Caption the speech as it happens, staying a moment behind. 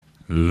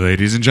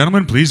Ladies and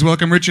gentlemen, please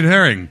welcome Richard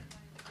Herring.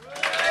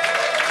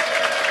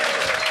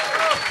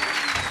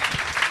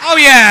 Oh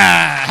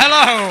yeah!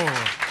 Hello!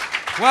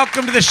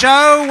 Welcome to the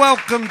show.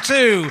 Welcome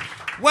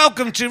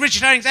to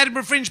Richard Herring's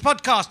Edinburgh Fringe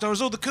podcast, or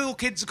as all the cool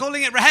kids are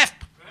calling it, RHEP.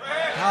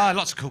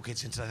 Lots of cool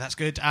kids in today. That's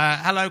good.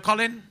 Hello,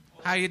 Colin.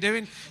 How are you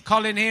doing?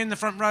 Colin here in the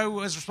front row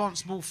was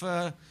responsible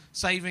for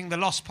saving the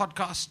Lost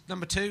podcast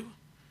number 2.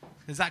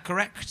 Is that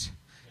correct?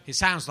 It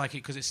sounds like it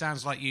because it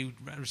sounds like you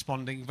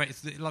responding. But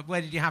it's like,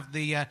 where did you have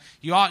the?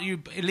 You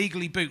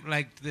illegally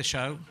bootlegged the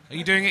show. Are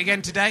you doing it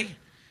again today?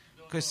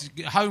 Because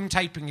home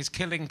taping is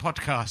killing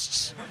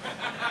podcasts.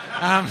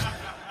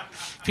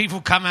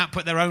 People come out,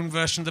 put their own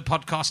version of the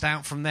podcast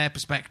out from their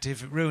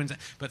perspective. It ruins it.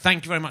 But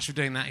thank you very much for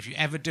doing that. If you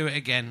ever do it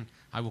again,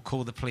 I will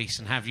call the police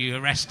and have you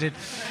arrested.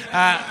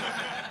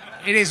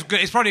 It is good.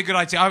 It's probably a good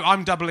idea.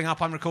 I'm doubling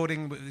up. I'm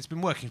recording. It's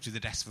been working through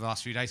the desk for the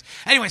last few days.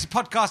 Anyway, it's a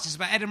podcast. It's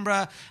about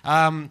Edinburgh.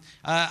 I'm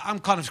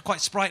kind of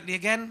quite sprightly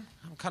again.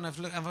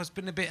 I've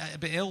been a bit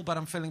ill, but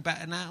I'm feeling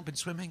better now. I've been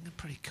swimming. I'm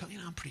pretty cool.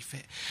 I'm pretty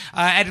fit.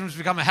 Edinburgh's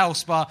become a health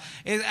spa.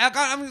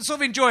 I'm sort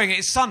of enjoying it.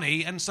 It's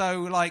sunny, and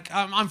so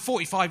I'm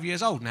 45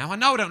 years old now. I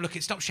know I don't look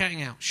it. Stop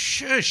shouting out.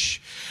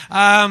 Shush.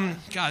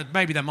 God,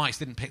 maybe the mics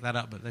didn't pick that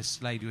up, but this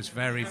lady was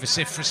very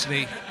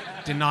vociferously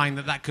denying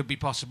that could be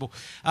possible.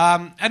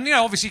 And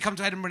obviously you come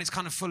to Edinburgh and it's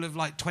kind of full of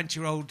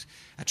 20-year-old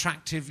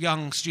attractive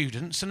young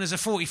students, and as a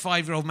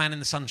 45-year-old man in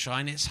the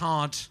sunshine, it's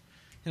hard,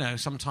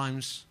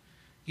 sometimes.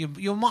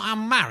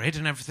 I'm married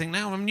and everything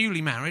now. I'm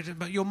newly married,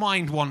 but your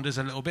mind wanders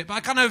a little bit. But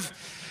I kind of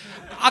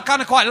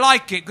quite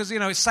like it because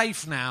it's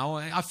safe now.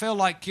 I feel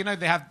like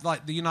they have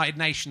the United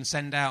Nations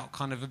send out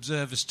kind of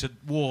observers to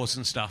wars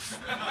and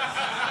stuff.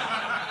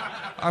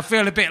 I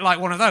feel a bit like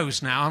one of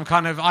those now.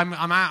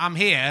 I'm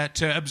here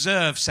to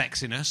observe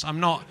sexiness. I'm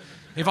not.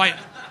 If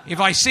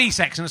I see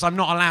sexiness, I'm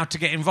not allowed to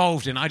get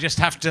involved in it. I just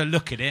have to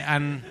look at it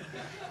and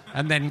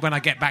then when I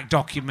get back,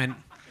 document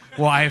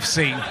what I have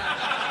seen.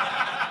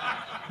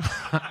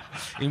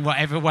 In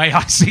whatever way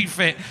I see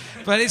fit.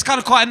 But it's kind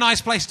of quite a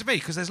nice place to be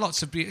because there's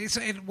lots of beauty.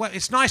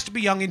 It's nice to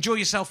be young. Enjoy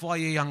yourself while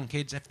you're young,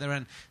 kids. If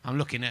they're I'm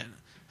looking at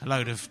a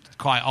load of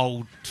quite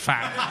old,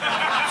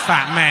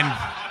 fat men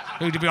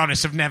who, to be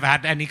honest, have never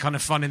had any kind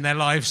of fun in their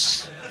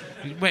lives.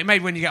 Maybe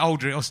when you get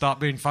older, it'll start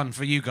being fun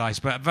for you guys.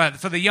 But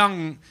for the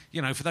young,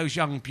 for those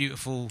young,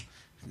 beautiful...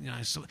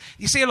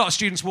 you see a lot of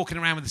students walking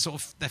around with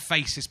their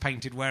faces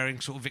painted, wearing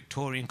sort of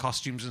Victorian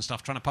costumes and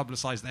stuff, trying to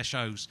publicise their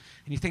shows.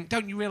 And you think,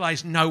 don't you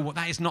realise, no,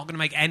 that is not going to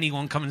make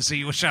anyone come and see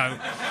your show.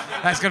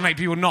 That's going to make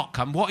people not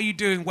come. What are you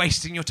doing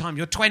wasting your time?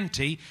 You're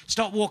 20,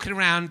 stop walking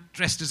around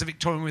dressed as a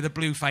Victorian with a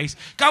blue face.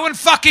 Go and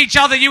fuck each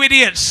other, you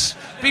idiots,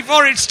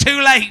 before it's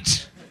too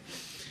late.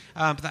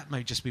 But that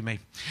may just be me.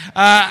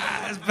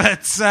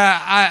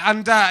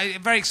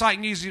 Very exciting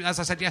news, as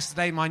I said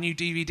yesterday, my new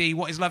DVD,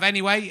 What Is Love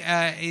Anyway,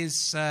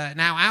 is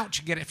now out.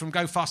 You can get it from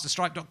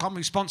GoFasterStripe.com,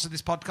 who sponsored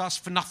this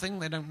podcast for nothing.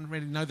 They don't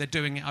really know they're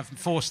doing it. I've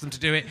forced them to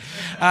do it.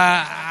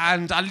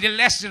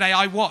 Yesterday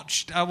I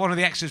watched one of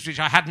the extras, which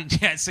I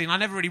hadn't yet seen. I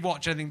never really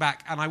watch anything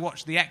back, and I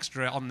watched the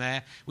extra on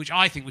there, which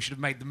I think we should have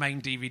made the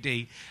main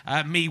DVD,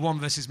 Me 1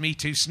 versus Me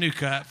 2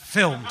 snooker,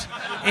 filmed.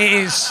 It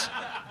is,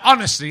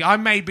 honestly, I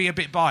may be a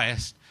bit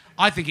biased,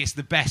 I think it's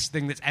the best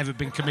thing that's ever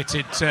been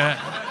committed to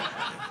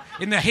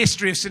in the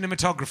history of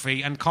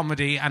cinematography and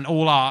comedy and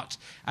all art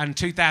and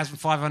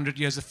 2,500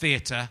 years of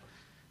theatre.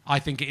 I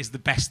think it is the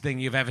best thing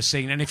you've ever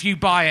seen. And if you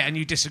buy it and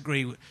you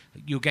disagree,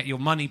 you'll get your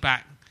money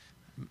back.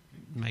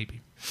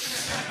 Maybe.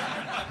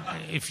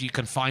 If you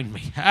can find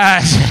me.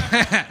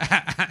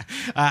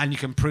 And you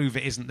can prove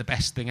it isn't the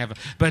best thing ever.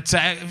 But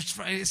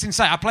it's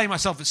insane. I play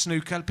myself at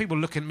snooker. People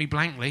look at me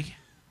blankly.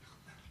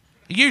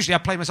 Usually I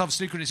play myself at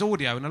snooker and it's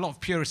audio, and a lot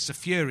of purists are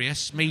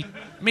furious. Me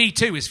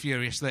too is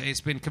furious that it's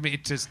been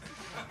committed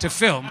to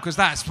film, because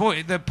that's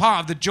the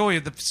part of the joy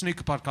of the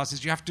snooker podcast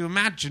is you have to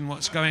imagine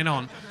what's going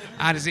on,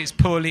 and as it's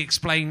poorly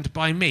explained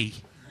by me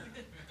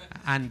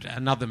and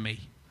another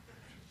me.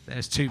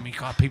 There's two me.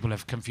 God, people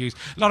have confused.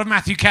 A lot of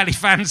Matthew Kelly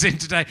fans in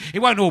today. It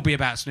won't all be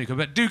about snooker,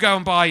 but do go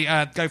and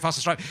buy Go Faster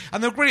Stripe.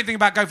 And the brilliant thing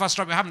about Go Faster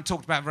Stripe, we haven't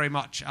talked about very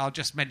much. I'll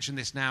just mention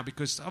this now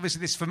because obviously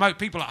this for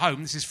people at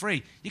home, this is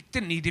free. You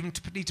didn't need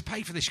to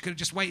pay for this. You could have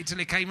just waited till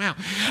it came out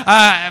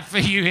for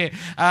you here.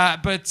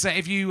 But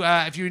if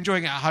you're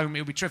enjoying it at home, it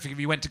would be terrific if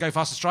you went to Go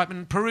Faster Stripe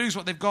and peruse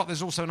what they've got.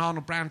 There's also an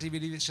Arnold Brown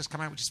DVD that's just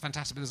come out, which is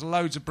fantastic. There's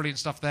loads of brilliant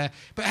stuff there.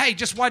 But hey,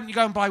 just why don't you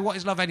go and buy What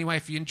Is Love Anyway?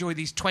 If you enjoy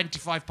these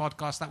 25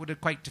 podcasts, that would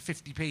equate to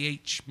 50p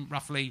each,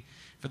 roughly,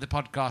 for the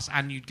podcast,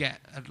 and you'd get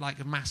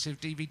a massive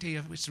DVD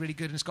of it, which is really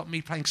good, and it's got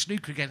me playing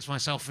snooker against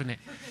myself in it.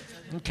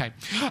 Okay.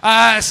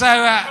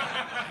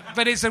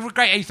 But it's a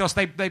great ethos.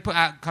 They put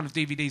out kind of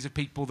DVDs of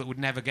people that would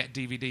never get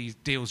DVD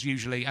deals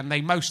usually, and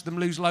most of them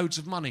lose loads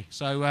of money.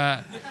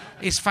 So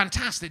it's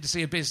fantastic to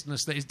see a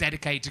business that is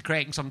dedicated to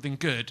creating something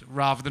good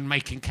rather than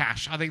making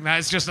cash. I think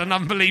that's just an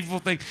unbelievable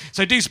thing.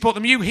 So do support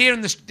them. You here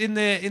in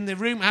the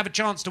room have a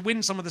chance to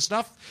win some of the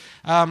stuff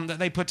that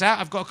they put out.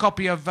 I've got a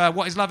copy of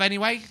What Is Love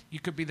Anyway? You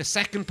could be the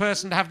second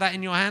person to have that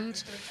in your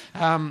hands.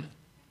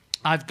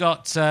 I've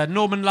got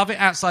Norman Lovett,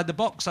 Outside the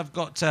Box. I've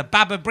got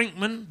Baba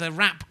Brinkman, The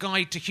Rap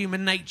Guide to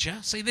Human Nature.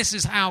 See, this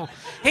is how...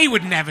 He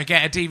would never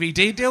get a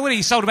DVD deal, would he?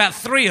 He sold about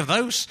 3 of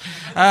those.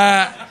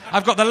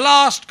 I've got the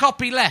last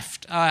copy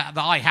left that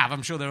I have.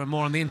 I'm sure there are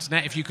more on the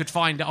internet if you could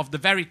find it, of The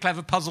Very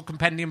Clever Puzzle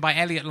Compendium by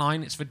Elliot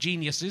Line. It's for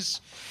geniuses.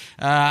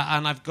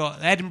 And I've got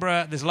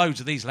Edinburgh... There's loads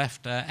of these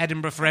left.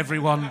 Edinburgh for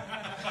Everyone...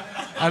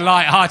 A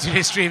Light-Hearted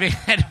History of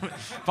Edinburgh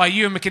by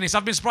Ewan McInnes.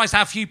 I've been surprised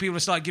how few people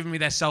have started giving me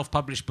their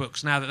self-published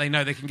books now that they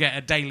know they can get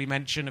a daily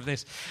mention of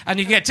this. And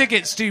you can get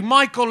tickets to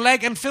Michael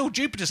Legg and Phil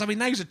Jupitus. I mean,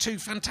 those are 2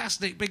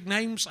 fantastic big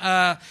names.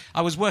 I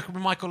was working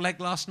with Michael Legg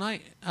last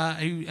night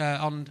who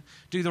on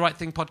Do the Right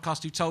Thing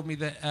podcast, who told me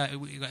that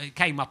it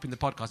came up in the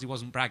podcast, he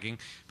wasn't bragging,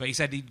 but he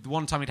said the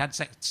one time he'd had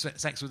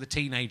sex with a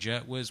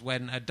teenager was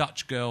when a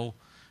Dutch girl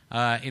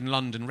in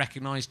London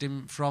recognised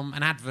him from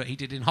an advert he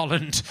did in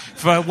Holland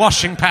for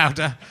washing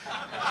powder.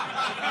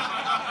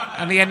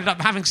 And he ended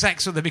up having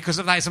sex with her because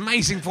of that. It's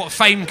amazing what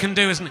fame can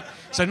do, isn't it?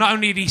 So not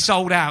only did he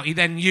sold out, he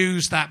then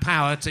used that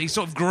power he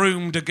sort of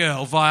groomed a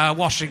girl via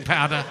washing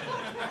powder.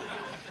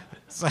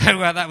 So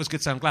that was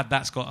good. So I'm glad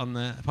that's got on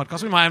the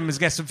podcast. We might have him as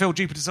guest. And Phil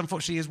Jupitus,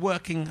 unfortunately, is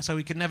working, so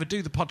he could never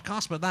do the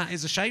podcast, but that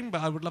is a shame.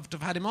 But I would love to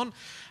have had him on.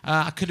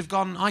 I could have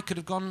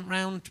gone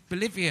round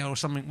Bolivia or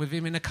something with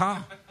him in a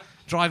car,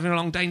 driving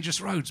along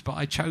dangerous roads, but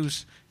I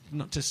chose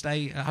not to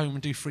stay at home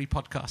and do free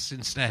podcasts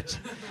instead.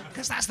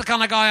 Because that's the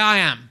kind of guy I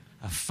am.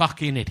 A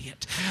fucking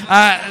idiot.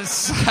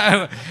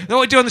 So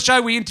what we do on the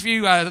show, we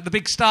interview the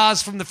big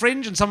stars from the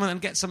Fringe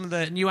and get some of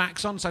the new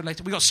acts on. So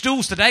later, we got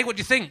stools today. What do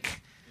you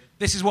think?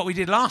 This is what we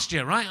did last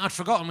year, right? I'd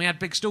forgotten we had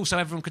big stools so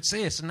everyone could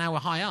see us, and now we're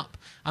high up.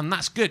 And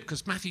that's good,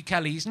 because Matthew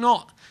Kelly is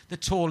not the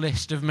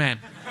tallest of men.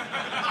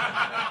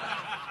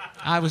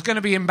 I was going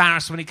to be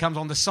embarrassed when he comes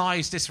on. The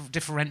size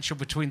differential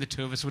between the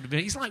two of us would have been...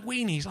 He's like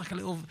Weenie. He's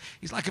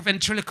like a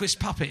ventriloquist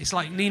puppet. It's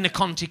like Nina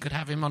Conti could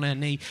have him on her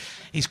knee.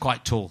 He's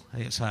quite tall.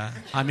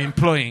 I'm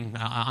employing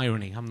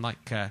irony. I'm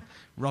like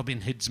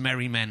Robin Hood's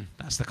Merry Men.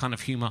 That's the kind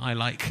of humour I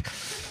like.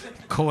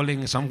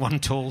 Calling someone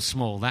tall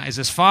small. That is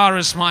as far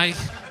as my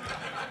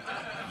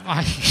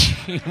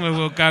humour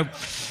will go.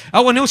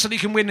 Oh, and also you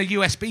can win a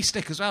USB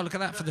stick as well. Look at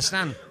that for the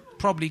stand.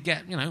 Probably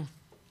get,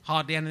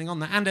 hardly anything on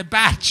that. And a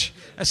badge,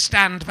 a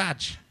stand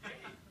badge.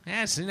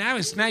 Yes, now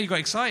you got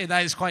excited.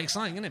 That is quite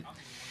exciting, isn't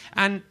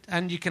it?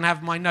 And you can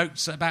have my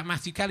notes about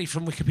Matthew Kelly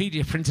from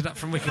Wikipedia printed up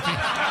from Wikipedia.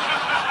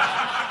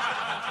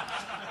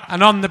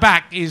 And on the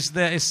back is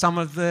some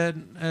of the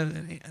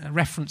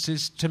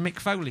references to Mick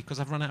Foley, because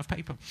I've run out of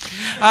paper.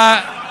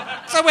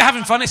 So we're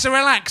having fun. It's a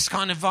relaxed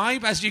kind of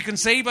vibe, as you can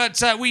see.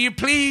 But will you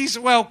please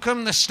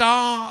welcome the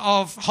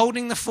star of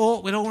Holding the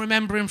Fort? We'll all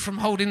remember him from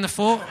Holding the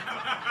Fort.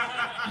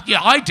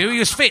 Yeah, I do. He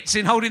was Fitz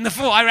in Holding the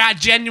Fort. I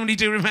genuinely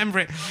do remember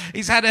it.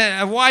 He's had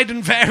a wide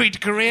and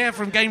varied career,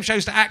 from game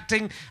shows to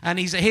acting, and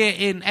he's here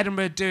in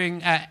Edinburgh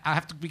doing, I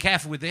have to be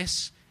careful with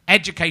this,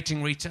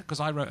 educating Rita, because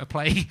I wrote a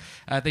play.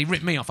 They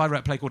ripped me off. I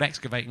wrote a play called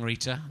Excavating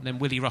Rita, and then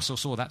Willie Russell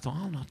saw that, thought,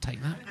 I'll take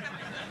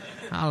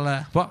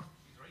that. What?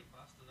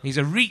 He's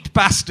a reet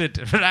bastard,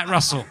 that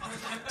Russell.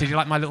 Did you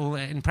like my little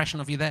impression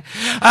of you there?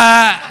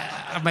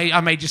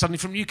 I made you something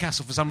from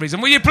Newcastle for some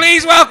reason. Will you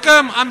please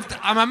welcome,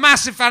 I'm a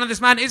massive fan of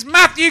this man, it's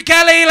Matthew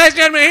Kelly, ladies and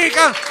gentlemen. Here he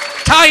comes.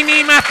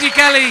 Tiny Matthew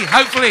Kelly,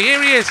 hopefully.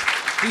 Here he is.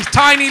 He's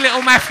tiny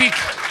little Matthew.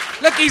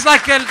 Look, he's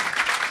like a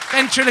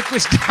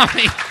ventriloquist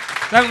dummy.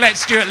 Don't let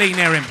Stuart Lee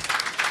near him.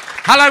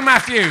 Hello,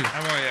 Matthew.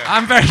 How are you?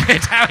 I'm very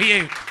good. How are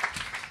you?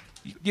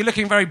 You're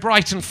looking very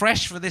bright and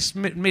fresh for this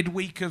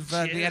midweek of the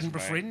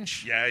Edinburgh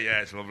Fringe. Yeah,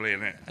 it's lovely,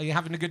 isn't it? Are you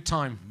having a good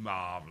time?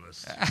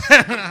 Marvellous.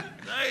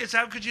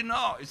 How could you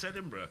not? It's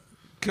Edinburgh.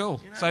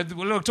 Cool. So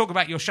we'll talk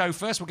about your show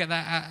first. We'll get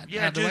that out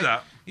of the way.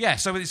 That. Yeah,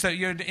 so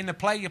you're in the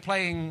play, you're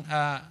playing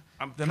the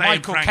playing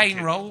Michael Frank,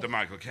 Caine role. The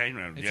Michael Caine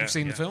role, If you've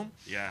seen the film.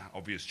 Yeah,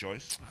 obvious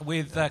choice.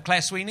 With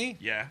Claire Sweeney.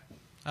 Yeah.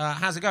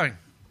 How's it going?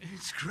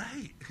 It's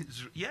great.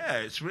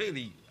 It's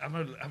really... I'm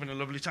having a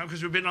lovely time,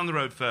 because we've been on the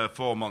road for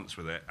 4 months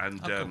with it,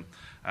 and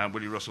and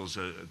Willie Russell's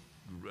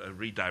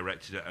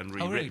redirected it and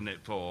rewritten it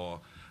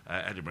for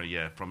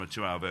Edinburgh, from a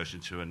 2-hour version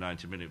to a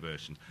 90-minute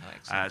version.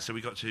 So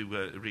we got to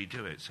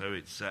redo it. So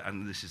it's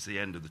and this is the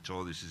end of the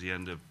tour. This is the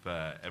end of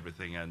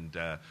everything, and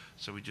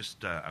so we're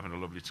just having a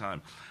lovely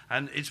time.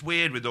 And it's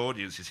weird with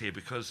audiences here,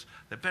 because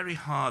they're very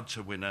hard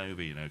to win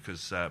over,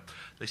 because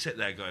they sit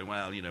there going,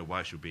 well,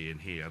 why should we be in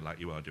here like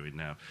you are doing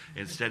now,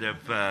 instead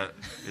of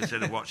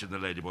watching the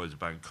Ladyboys of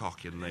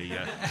Bangkok in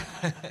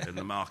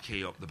the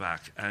marquee up the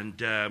back,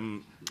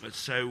 and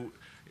so.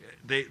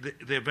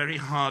 They're very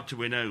hard to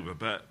win over,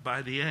 but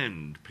by the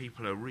end,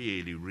 people are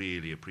really,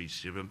 really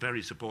appreciative and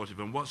very supportive.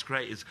 And what's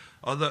great is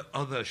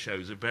other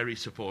shows are very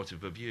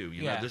supportive of you.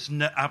 You know, there's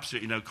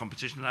absolutely no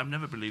competition. And I've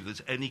never believed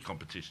there's any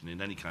competition in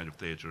any kind of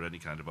theatre or any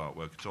kind of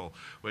artwork at all.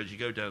 Whereas you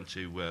go down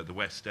to the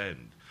West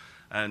End,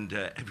 and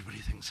everybody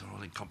thinks they're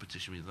all in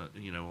competition with,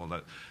 all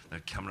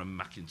that Cameron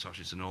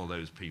Mackintoshes and all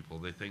those people.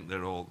 They think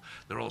they're all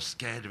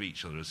scared of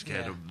each other,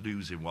 scared of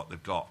losing what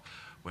they've got.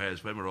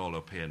 Whereas when we're all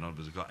up here, none of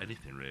us have got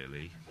anything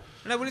really.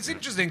 No, well, it's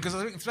interesting because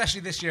I think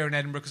especially this year in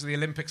Edinburgh, because of the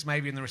Olympics,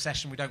 maybe in the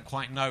recession, we don't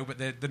quite know, but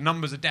the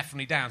numbers are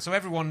definitely down. So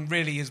everyone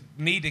really is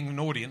needing an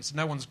audience.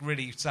 No one's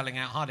really selling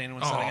out. Hardly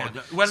anyone's selling out.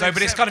 No. Well,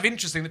 but it's kind of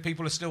interesting that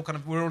people are still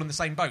we're all in the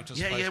same boat, I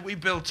suppose. Yeah, we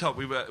built up.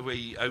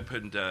 We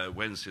opened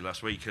Wednesday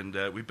last week, and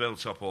we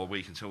built up all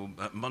week until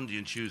Monday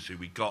and Tuesday.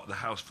 We got the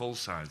house full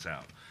signs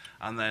out.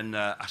 And then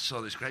I saw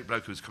this great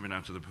bloke who was coming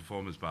out to the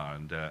performers bar,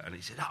 and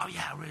he said, "Oh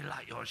yeah, I really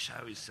like your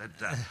show." He said,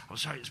 "I'm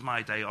sorry, it's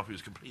my day off." He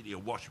was completely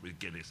awash with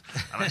Guinness,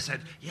 and I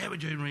said, "Yeah, we're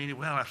doing really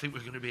well. I think we're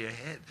going to be a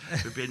hit.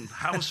 We've been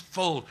house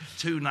full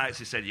 2 nights."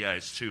 He said, "Yeah,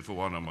 it's 2 for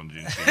 1 on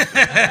Monday and Tuesday."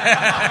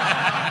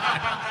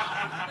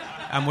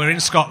 And we're in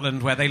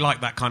Scotland where they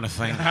like that kind of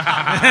thing.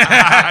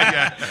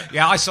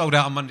 Yeah, I sold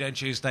out on Monday and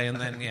Tuesday, and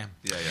then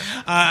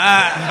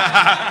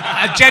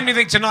I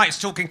genuinely think tonight's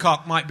Talking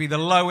Cock might be the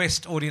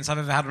lowest audience I've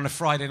ever had on a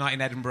Friday night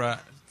in Edinburgh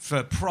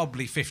for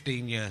probably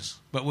 15 years.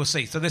 But we'll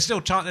see. So there's still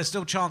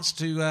chance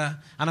to, and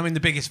I'm in the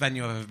biggest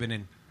venue I've ever been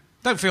in.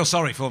 Don't feel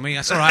sorry for me.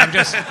 That's all right.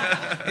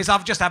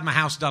 I've just had my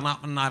house done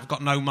up and I've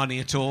got no money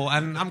at all,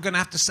 and I'm going to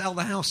have to sell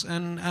the house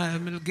and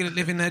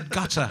live in a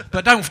gutter.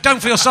 But don't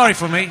feel sorry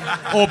for me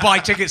or buy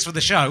tickets for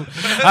the show.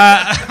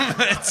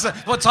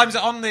 What time's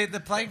it on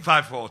the play?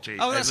 5:40.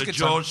 Oh, that's at a the good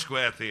George time.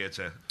 Square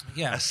Theatre.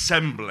 Yeah.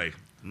 Assembly,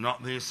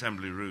 not the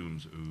assembly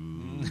rooms.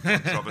 Ooh,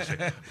 controversy.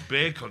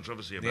 Big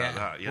controversy about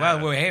that. Yeah.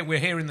 Well, we're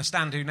here in the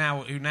stand who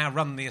now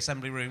run the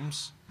assembly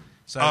rooms.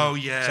 So,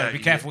 So be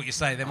careful what you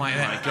say. They might. Oh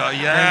my God,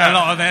 yeah. A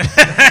lot of it.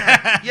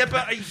 Yeah,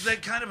 but they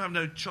kind of have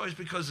no choice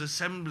because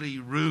assembly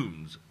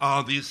rooms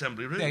are the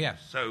assembly rooms. Yeah.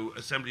 So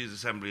assembly is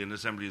assembly and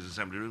assembly is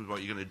assembly rooms. What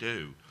are you going to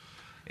do?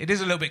 It is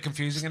a little bit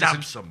confusing.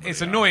 Stab somebody.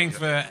 It's annoying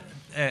for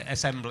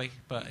assembly,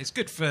 but it's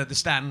good for the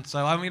stand.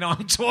 So I'm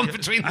torn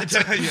between the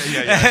two.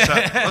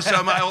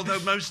 Yeah. Although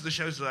most of the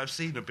shows that I've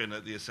seen have been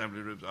at the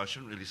assembly rooms, I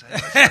shouldn't really say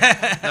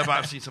that. No, but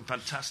I've seen some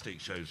fantastic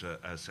shows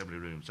at assembly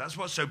rooms. That's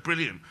what's so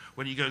brilliant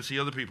when you go and see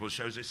other people's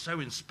shows. It's so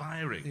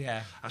inspiring.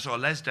 Yeah. I saw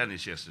Les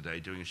Dennis yesterday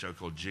doing a show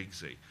called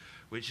Jigsy,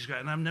 which is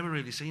great, and I've never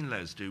really seen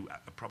Les do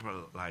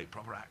proper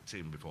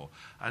acting before,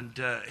 and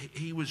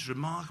he was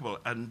remarkable.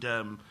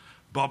 And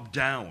Bob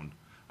Down.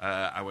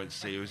 I went to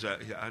see. It was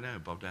I know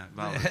Bob Down.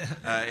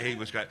 He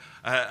was great.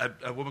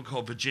 A woman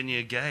called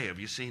Virginia Gay. Have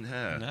you seen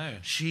her? No.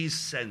 She's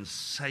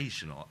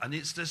sensational, and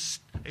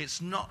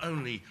it's not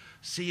only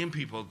seeing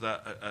people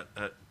that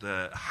at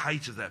the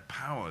height of their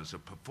powers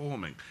of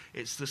performing.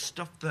 It's the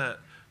stuff that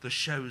the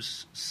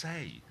shows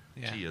say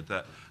to you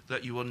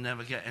that you will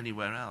never get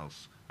anywhere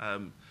else.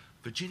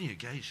 Virginia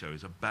Gay show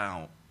is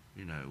about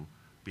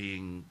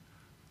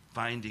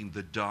finding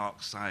the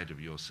dark side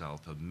of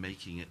yourself and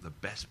making it the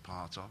best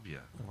part of you.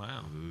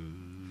 Wow.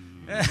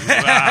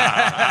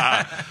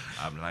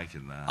 I'm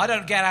liking that. I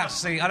don't get out to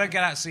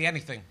see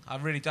anything. I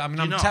really don't. I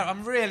mean,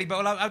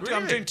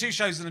 I'm doing 2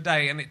 shows in a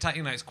day, and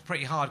it's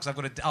pretty hard because I've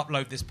got to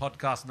upload this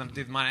podcast and then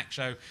do my next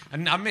show.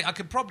 And I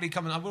could probably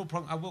come and I will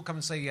come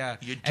and see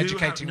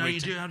Educating Week.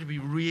 You do have to be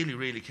really,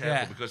 really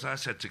careful because I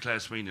said to Claire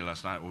Sweeney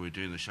last night when we were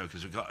doing the show,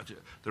 because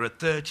there are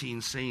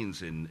 13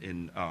 scenes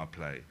in our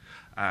play.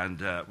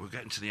 And we're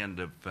getting to the end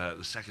of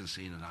the second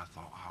scene, and I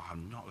thought,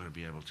 I'm not going to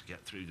be able to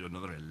get through to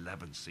another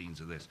 11 scenes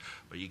of this.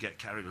 But you get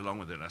carried along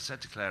with it. And I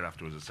said to Claire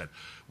afterwards, I said,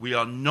 we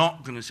are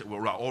not going to say, well,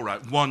 right, all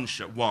right, one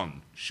show,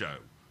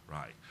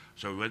 right.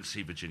 So we went to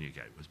see Virginia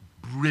Gay. It was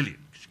brilliant,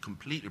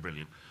 completely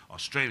brilliant.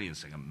 Australian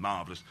singer,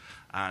 marvellous.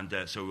 And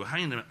so we were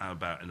hanging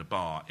about in a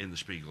bar in the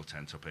Spiegel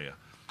tent up here.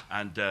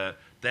 And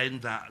then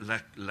that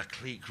Le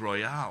Clique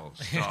Royale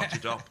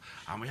started up,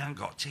 and we hadn't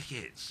got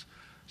tickets.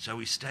 So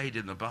we stayed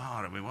in the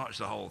bar and we watched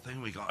the whole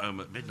thing. We got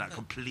home at midnight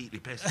completely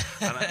pissed.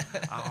 And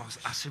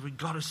I said, we've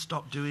got to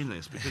stop doing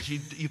this because you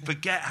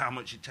forget how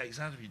much it takes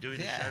out of you doing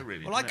the show,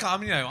 really. Well, I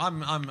can't.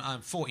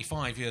 I'm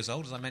 45 years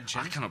old, as I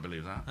mentioned. I cannot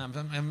believe that.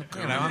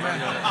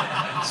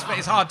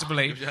 It's hard to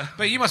believe.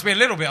 But you must be a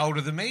little bit older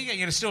than me.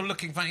 You're still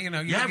looking for,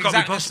 I've got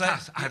my bus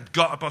pass. I've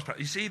got a bus pass.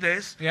 You see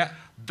this? Yeah.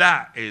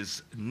 That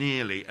is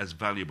nearly as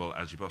valuable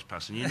as your bus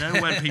pass. And you know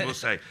when people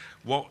say,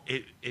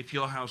 if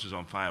your house was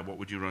on fire, what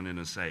would you run in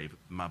and save?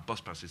 My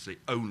bus pass is the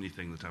only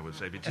thing that I would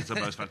save. It is the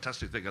most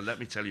fantastic thing, and let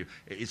me tell you,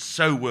 it is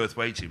so worth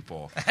waiting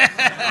for.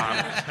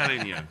 I'm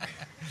telling you.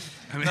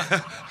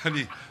 I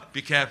mean,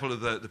 be careful of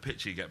the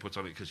picture you get put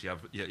on it because you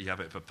have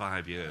it for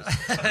 5 years.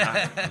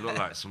 I look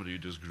like somebody who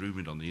does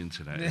grooming on the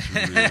internet. It's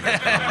really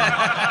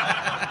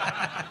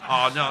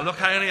Oh no!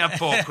 Look, I only had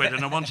 £4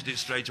 and I wanted it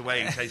straight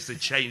away in case they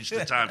changed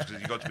the times because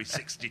you've got to be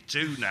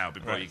 62 now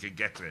before you can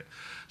get it.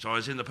 So I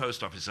was in the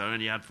post office. I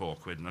only had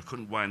 £4 and I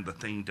couldn't wind the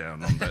thing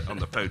down on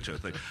the photo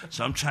thing.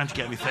 So I'm trying to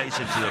get my face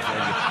into the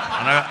thing,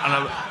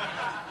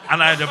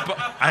 and I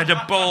had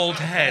a bald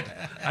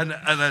head, and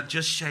I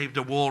just shaved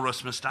a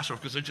walrus moustache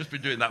off because I'd just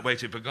been doing that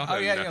waiting for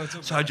Godot.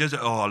 So I just,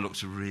 it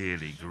looks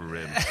really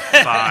grim.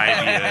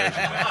 5 years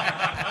ago.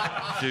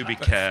 Do be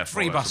careful.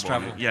 Free bus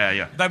travel.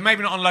 Yeah. Though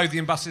maybe not on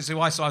Lothian buses, I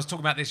was talking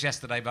about this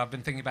yesterday, but I've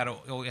been thinking about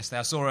it all yesterday.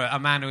 I saw a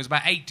man who was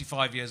about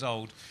 85 years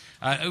old,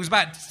 It was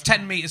about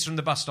 10 metres from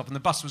the bus stop, and the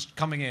bus was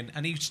coming in,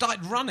 and he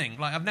started running.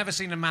 Like, I've never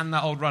seen a man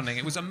that old running.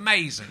 It was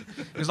amazing.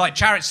 It was like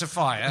Chariots of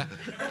Fire,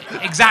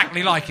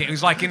 exactly like it. It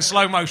was like in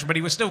slow motion, but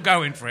he was still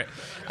going for it.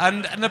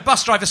 And the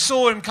bus driver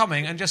saw him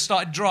coming and just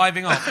started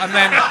driving off, and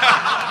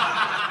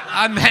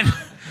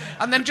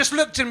then just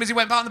looked at him as he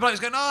went by, and the bloke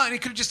was going, oh, and he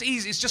could have just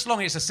it's just long,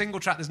 it's a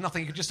single track, there's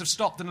nothing, he could just have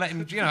stopped and let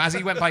him, as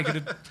he went by, he could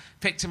have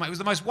picked him up. It was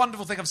the most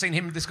wonderful thing I've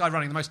seen this guy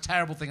running, the most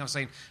terrible thing I've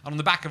seen. And on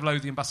the back of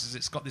Lothian buses,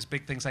 it's got this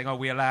big thing saying, oh,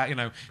 we allow,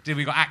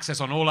 we got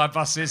access on all our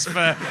buses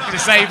for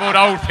disabled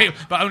old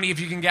people, but only if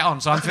you can get on.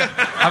 So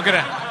I'm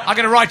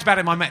gonna write about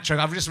it in my Metro.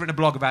 I've just written a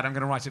blog about it. I'm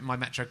going to write it in my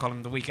Metro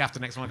column the week after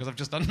next one, because I've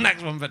just done the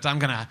next one, but I'm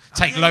going to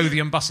take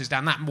Lothian buses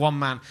down. That one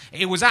man,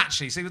 it was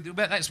actually, see,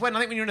 that's when, I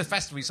think when you're in a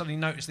festival, you suddenly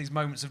notice these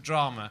moments of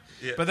drama.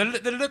 Yeah. But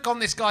the look on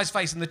this guy's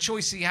face and the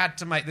choice he had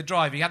to make, the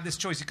driver, he had this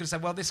choice. He could have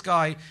said, well, this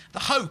guy, the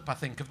hope, I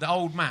think, of the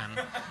old man,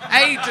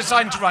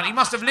 decided to run. He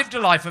must have lived a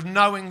life of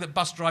knowing that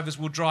bus drivers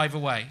will drive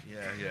away.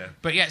 Yeah.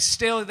 But yet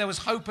still there was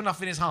hope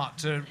enough in his heart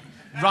to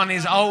run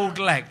his old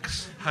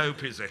legs.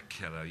 Hope is a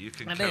killer. You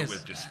can cope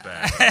with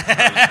despair.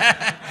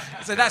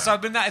 So I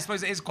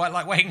suppose it is quite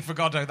like Waiting for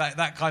Godot.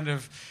 That kind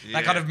of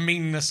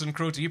meanness and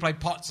cruelty. You played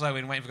Pozzo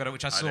in Waiting for Godot,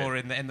 which I saw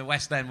in the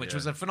West End, which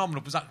was a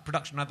phenomenal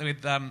production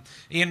with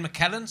Ian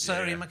McKellen,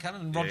 Ian McKellen,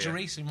 and Roger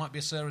Rees, who might be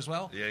a Sir as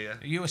well. Yeah.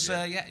 Are you a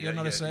Sir yet? You're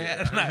not a Sir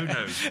yet. No. Who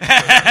knows?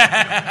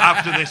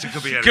 After this, it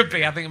could be anything. Could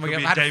be. I think we've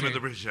had Dame of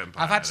the British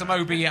Empire. I've had some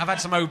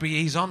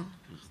OBEs on.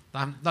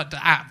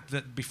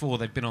 Before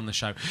they've been on the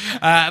show,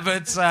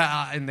 but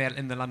in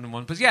the London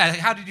one. But yeah,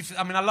 how did you?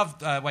 I mean, I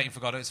loved Waiting for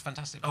Godot. It's a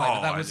fantastic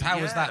play. Was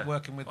that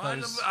working with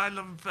those? I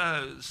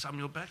love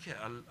Samuel Beckett.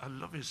 I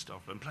love his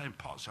stuff. And playing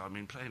Potts,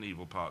 playing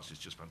evil parts is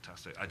just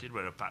fantastic. I did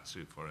wear a fat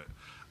suit for it,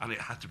 and it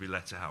had to be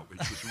let out, which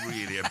was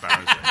really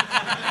embarrassing.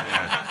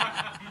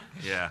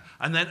 Yeah.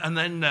 And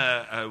then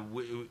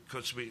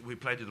because we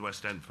played in the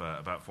West End for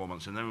about 4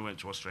 months, and then we went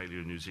to Australia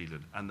and New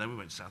Zealand, and then we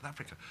went to South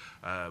Africa,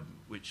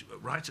 which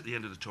right at the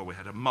end of the tour we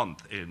had a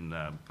month in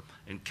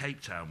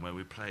Cape Town where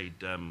we played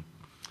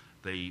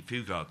the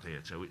Fugard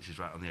Theatre, which is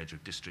right on the edge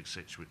of District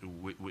 6,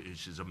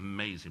 which is an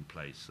amazing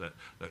place,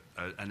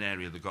 an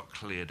area that got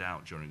cleared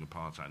out during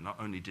apartheid. Not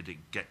only did it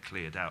get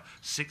cleared out,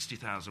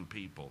 60,000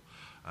 people,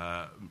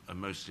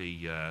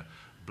 mostly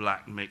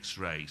black mixed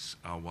race,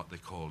 are what they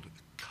called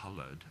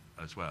coloured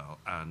as well,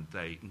 and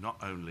they not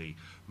only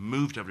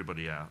moved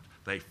everybody out,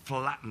 they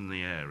flattened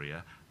the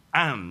area,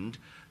 and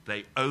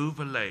they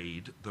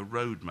overlaid the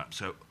road map,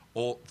 so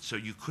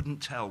you couldn't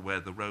tell where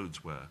the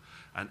roads were.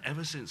 And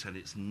ever since then,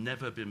 it's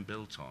never been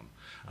built on.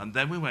 And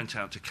then we went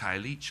out to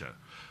Khayelitsha,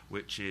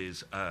 which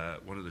is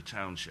one of the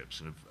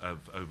townships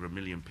of over 1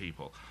 million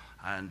people.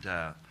 And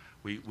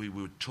we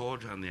would tour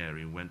down the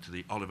area and went to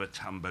the Oliver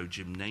Tambo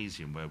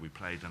Gymnasium where we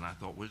played, and I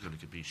thought, we're going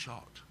to be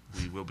shot.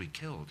 We will be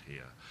killed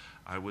here.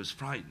 I was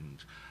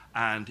frightened.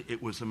 And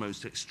it was the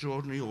most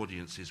extraordinary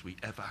audiences we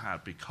ever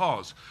had,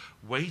 because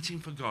Waiting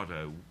for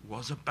Godot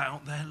was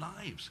about their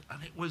lives,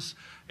 and it was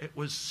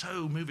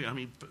so moving. I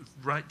mean,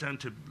 right down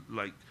to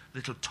like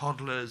little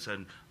toddlers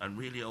and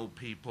really old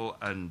people,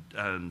 and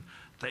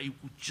they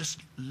just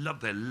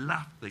loved. They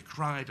laughed, they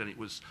cried, and it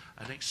was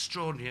an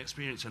extraordinary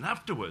experience. And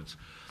afterwards,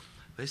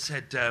 they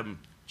said, "Do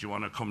you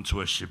want to come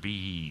to a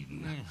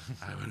shebeen?"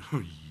 I went,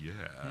 "Oh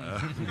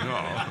yeah,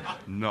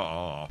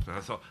 no." And I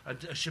thought a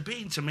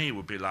shebeen to me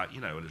would be like, a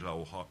little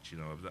old hutch,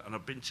 and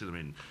I've been to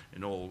them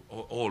in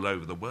all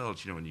over the world.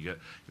 When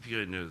if you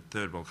go in a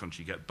third world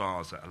country, you get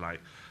bars that are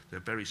they're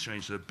very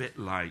strange. They're a bit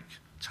like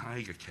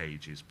tiger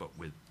cages, but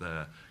with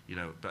but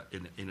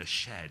in a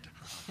shed.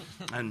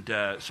 And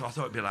so I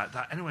thought it'd be like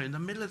that. Anyway, in the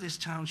middle of this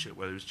township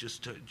where there was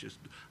just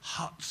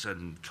huts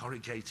and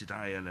corrugated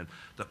iron and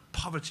the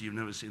poverty you've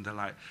never seen, they're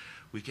like,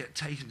 we get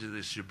taken to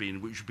this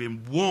shebeen, which we've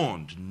been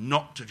warned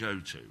not to go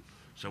to.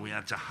 So we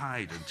had to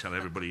hide until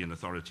everybody in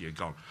authority had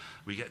gone.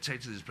 We get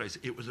taken to this place.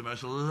 It was the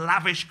most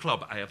lavish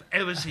club I have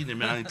ever seen in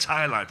my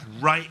entire life,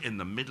 right in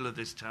the middle of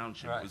this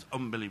township. Right. It was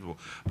unbelievable.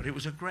 But it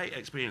was a great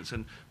experience.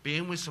 And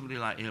being with somebody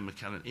like Ian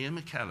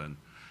McKellen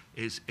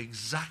is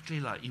exactly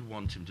like you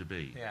want him to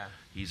be. Yeah.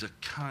 He's a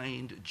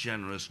kind,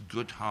 generous,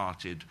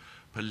 good-hearted,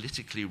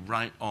 politically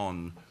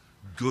right-on,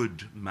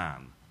 good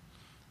man.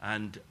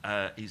 And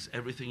he's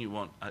everything you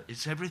want.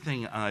 It's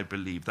everything I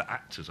believe that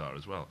actors are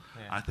as well.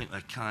 Yeah. I think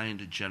they're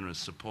kind, generous,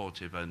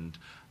 supportive, and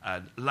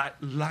like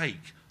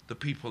the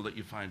people that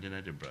you find in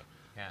Edinburgh.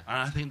 Yeah. And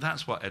I think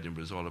that's what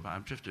Edinburgh is all about.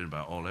 I'm drifting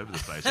about all over the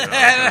place.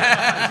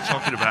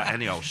 Talking about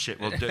any old shit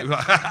we'll do. We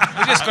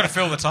just got to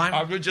fill the time.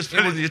 I'm just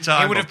filling the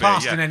time. It would have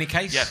passed in any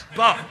case. Yeah.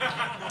 But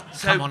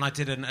come on, I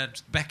did a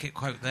Beckett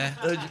quote there.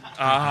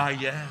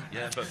 Yeah,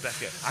 but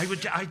Beckett.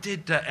 I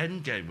did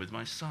Endgame with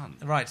my son.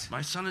 Right.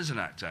 My son is an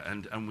actor,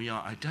 and we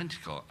are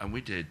identical. And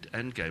we did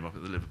Endgame up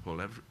at the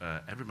Liverpool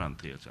Everyman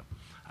Theatre,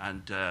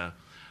 and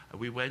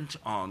we went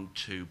on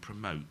to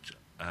promote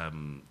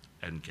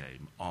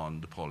Endgame on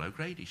the Paul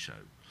O'Grady show.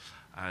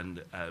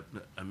 And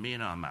me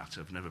and our Matt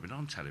have never been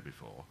on telly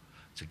before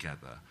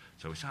together,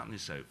 so we sat on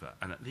this sofa,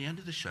 and at the end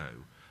of the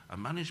show, a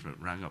management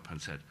rang up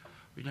and said,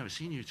 we've never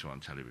seen you two on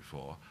telly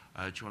before.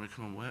 Do you want to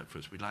come and work for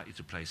us? We'd like you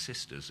to play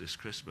sisters this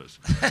Christmas.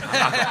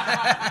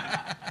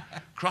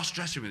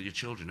 Cross-dressing with your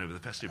children over the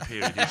festive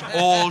period is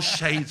all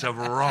shades of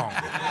wrong.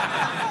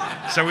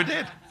 So we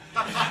did.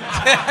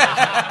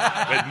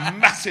 With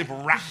massive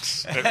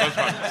racks. It was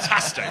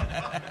fantastic.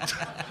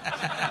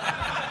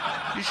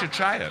 You should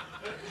try it.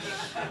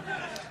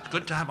 It's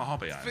good to have a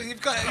hobby.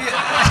 You've got...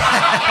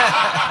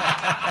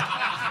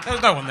 There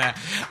was no one there.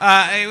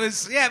 It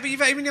was, but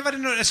you've had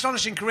an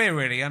astonishing career,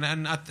 really,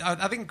 and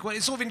I think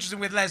it's sort of interesting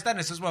with Les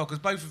Dennis as well, because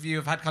both of you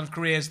have had kind of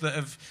careers that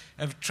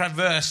have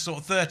traversed sort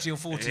of 30 or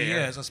 40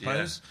 years, I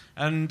suppose. Yeah.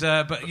 And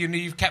but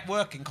you've kept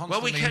working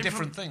constantly in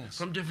different things.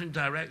 From different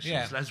directions.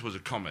 Yeah. Les was a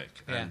comic,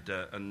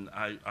 and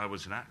I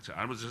was an actor.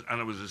 I was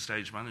a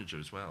stage manager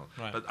as well.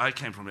 Right. But I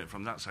came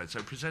from that side.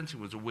 So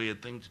presenting was a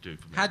weird thing to do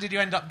for me. How did you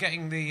end up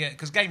getting the?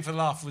 Because Game for the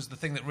Laugh was the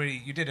thing that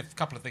really you did a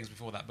couple of things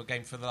before that, but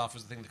Game for the Laugh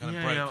was the thing that kind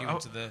of broke you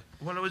into the.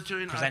 Well, I was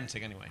doing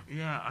presenting anyway.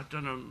 Yeah, I'd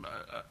done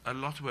a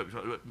lot of work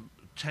before.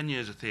 10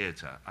 years of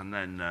theatre, and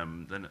then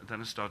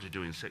I started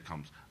doing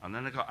sitcoms, and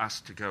then I got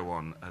asked to go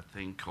on a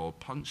thing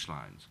called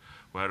Punchlines,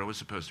 where I was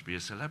supposed to be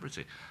a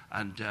celebrity,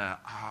 and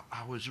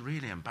I was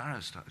really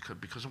embarrassed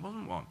because I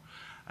wasn't one.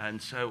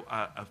 And so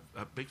a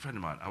big friend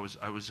of mine, I was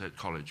at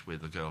college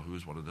with a girl who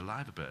was one of the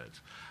Liver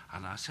Birds,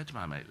 and I said to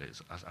my mate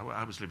Liz,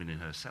 I was living in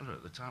her cellar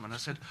at the time, and I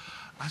said,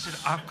 I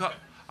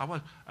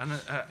was, and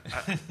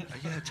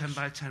 10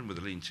 by 10 with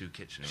a lean-to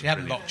kitchen. She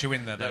hadn't locked you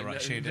in there, though,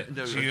 right? You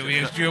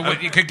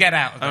you could get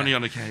out of there. Only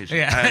on occasion.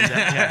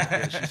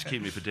 Yeah. She used to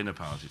keep me for dinner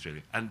parties,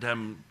 really.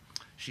 And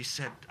she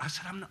said, I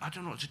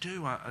don't know what to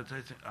do.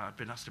 I've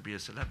been asked to be a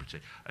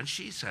celebrity. And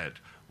she said,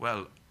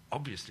 well,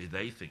 obviously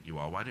they think you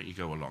are. Why don't you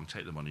go along,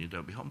 take the money, and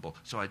don't be humble?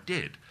 So I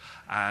did.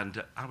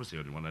 And I was the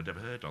only one I'd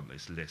ever heard on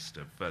this list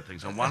of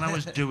things. And when I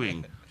was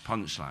doing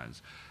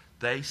Punchlines,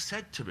 they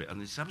said to me,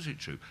 and it's absolutely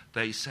true,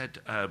 they said,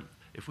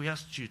 if we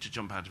asked you to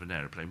jump out of an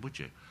aeroplane, would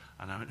you?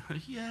 And I went,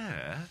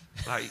 yeah.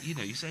 Like,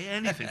 you say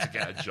anything to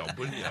get a job,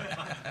 wouldn't you?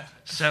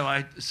 So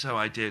I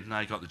did, and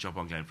I got the job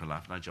on Game for a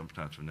Laugh, and I jumped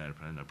out of an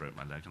aeroplane, and I broke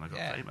my leg, and I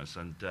got famous.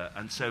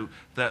 And so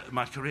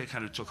my career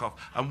kind of took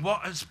off. And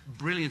what is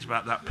brilliant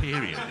about that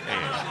period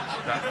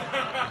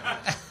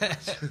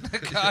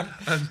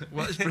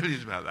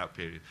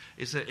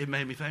is that it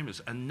made me famous.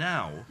 And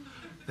now,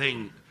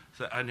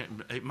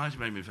 it might have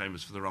made me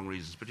famous for the wrong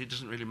reasons, but it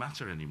doesn't really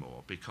matter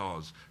anymore,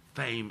 because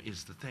fame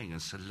is the thing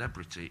and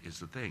celebrity is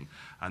the thing,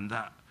 and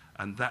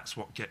that's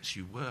what gets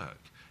you work.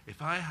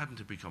 If I hadn't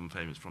have become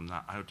famous from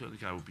that, I don't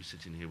think I would be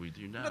sitting here with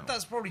you now. But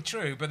that's probably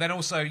true. But then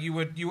also you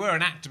were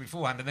an actor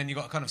beforehand, and then you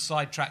got kind of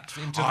sidetracked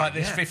into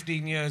this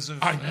 15 years of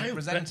presenting.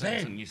 But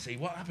then you see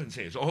what happens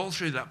here is all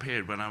through that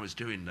period when I was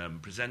doing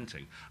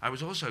presenting, I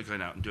was also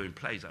going out and doing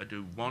plays. I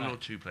do one or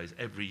two plays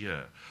every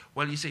year.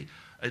 Well, you see,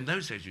 in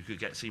those days you could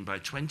get seen by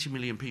 20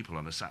 million people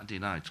on a Saturday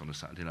night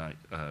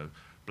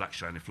Black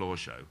Shiny Floor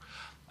show.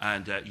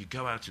 And you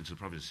go out into the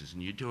provinces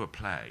and you do a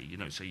play,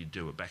 say you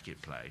do a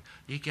Beckett play,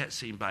 you get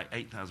seen by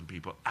 8,000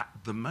 people at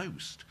the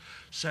most.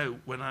 So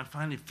when I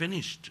finally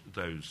finished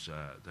those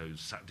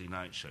Saturday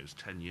night shows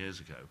 10 years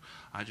ago,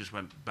 I just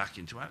went back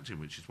into acting,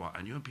 which is what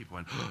I knew, and people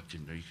went, oh, I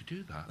didn't know you could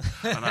do that.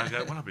 And I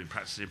go, well, I've been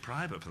practicing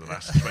private for the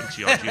last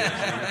 20-odd years.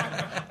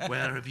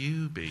 Where have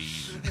you been?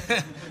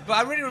 But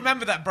I really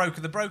remember that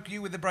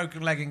you with the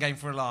broken leg in Game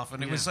for a Laugh,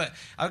 and it was, I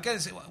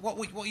guess,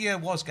 what year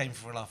was Game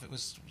for a Laugh? It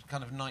was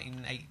kind of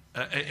 1980.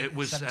 It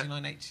was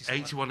 79, 80,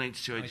 81,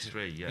 82,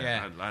 83.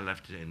 I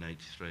left it in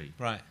 83.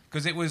 Right,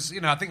 because it was,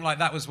 I think like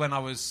that was when I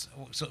was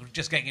sort of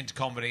just getting into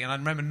comedy, and I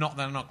remember Not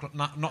the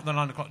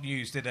 9 O'Clock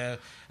News did a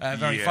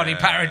very funny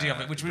parody of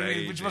it, which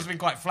must have been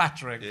quite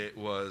flattering. It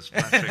was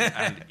flattering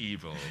and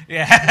evil.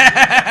 Yeah,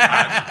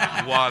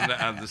 at one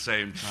and the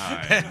same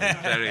time.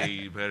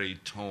 Very, very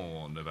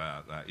torn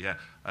about that. Yeah.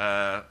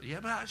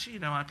 But actually,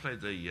 I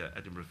played the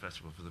Edinburgh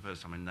Festival for the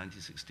first time in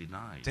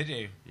 1969. Did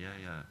you? Yeah.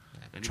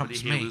 Anybody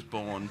here was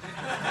born?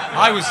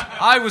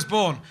 I was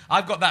born.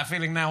 I've got that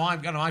feeling now.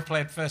 I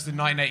played first in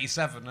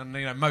 1987,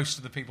 and most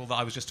of the people that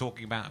I was just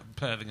talking about,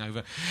 perving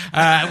over,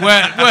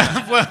 weren't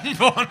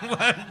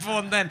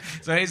born then.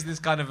 So here's this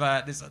kind of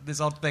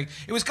this odd thing.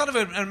 It was kind of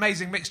an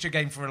amazing mixture,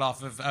 Game for a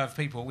Laugh, of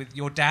people with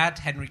your dad,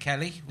 Henry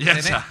Kelly, was in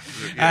it.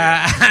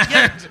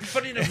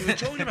 Funny enough, we were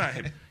talking about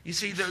him. You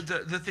see,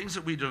 the things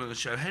that we'd done on the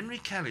show, Henry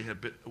Kelly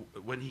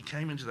when he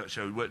came into that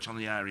show, he worked on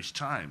the Irish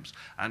Times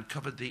and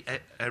covered the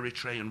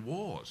Eritrean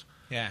wars.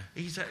 Yeah,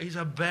 he's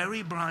a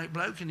very bright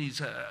bloke, and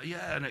he's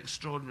an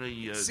extraordinary.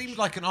 It seemed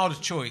like an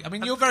odd choice. I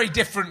mean, you're very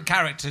different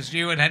characters.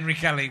 You and Henry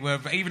Kelly were,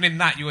 even in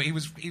that, he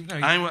was.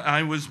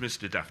 I was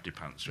Mr. Dafty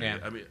Pants. Really. Yeah.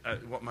 I mean,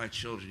 what my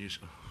children used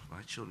to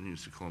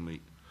call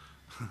me.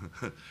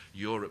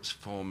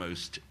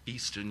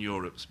 Eastern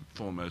Europe's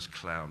foremost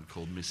clown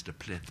called Mr.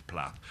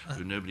 Plithplath,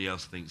 who nobody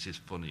else thinks is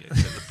funny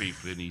except the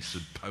people in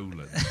Eastern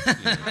Poland.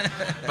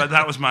 But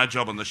that was my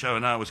job on the show,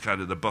 and I was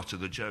kind of the butt of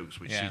the jokes,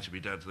 which seemed to be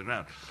down to the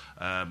ground.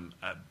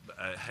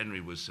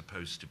 Henry was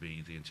supposed to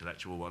be the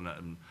intellectual one,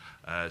 and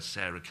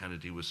Sarah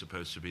Kennedy was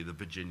supposed to be the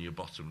Virginia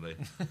Bottomley.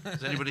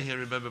 Does anybody here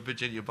remember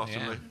Virginia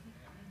Bottomley?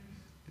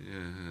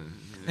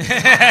 What's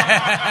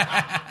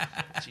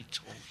he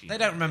talking? They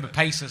don't remember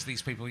Pacers,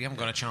 these people. You haven't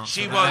got a chance.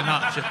 She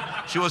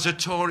was a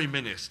Tory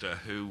minister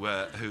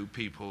who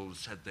people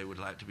said they would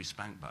like to be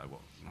spanked by.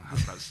 Well,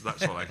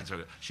 that's all I can tell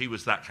you. She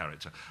was that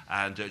character,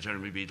 and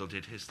Jeremy Beadle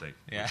did his thing,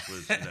 which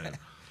was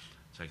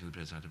taking the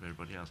piss out of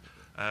everybody else.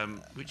 I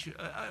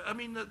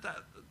mean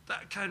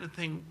that kind of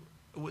thing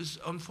was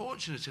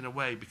unfortunate in a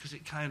way because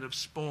it kind of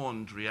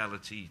spawned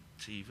reality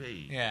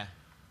TV. Yeah.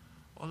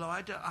 Although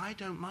I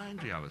don't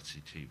mind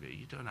reality TV.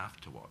 You don't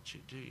have to watch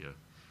it, do you?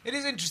 It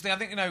is interesting. I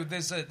think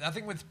there's I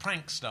think with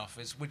prank stuff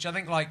which I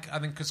think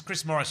because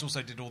Chris Morris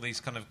also did all these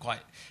kind of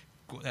quite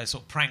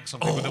sort of pranks on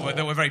people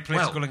that were very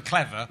political and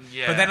clever.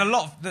 Yeah. But then a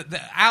lot of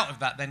out of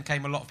that then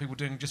came a lot of people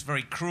doing just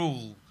very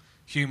cruel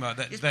humour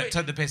that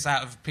took the piss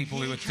out of people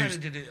who were too... He kind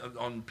of did it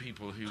on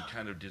people who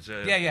kind of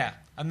deserved it. Yeah.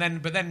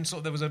 But then sort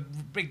of there was a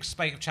big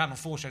spate of Channel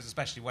 4 shows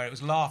especially where it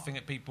was laughing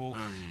at people.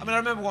 I mean, I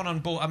remember one on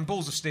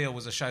Balls of Steel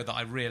was a show that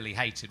I really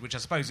hated, which I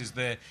suppose is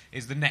the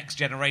next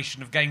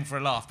generation of Game for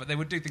a Laugh, but they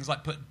would do things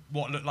like put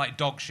what looked like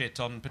dog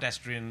shit on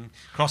pedestrian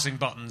crossing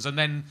buttons and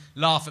then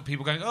laugh at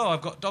people going, oh,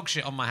 I've got dog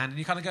shit on my hand, and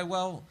you kind of go,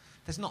 well...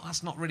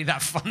 That's not really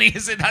that funny,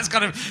 is it? That's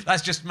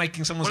just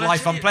making someone's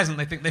life unpleasant.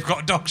 They think they've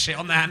got dog shit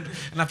on their hand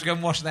and have to go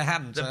and wash their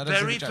hands. The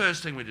very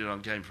first thing we did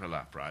on Game for a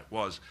Laugh, right,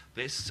 was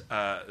this.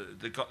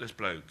 They got this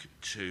bloke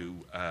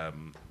who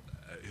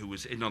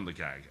was in on the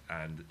gag,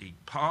 and he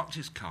parked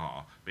his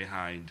car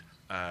behind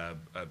a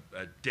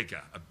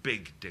digger, a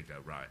big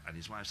digger, right? And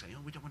his wife saying,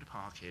 "Oh, we don't want to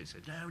park here." He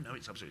said, "No,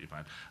 it's absolutely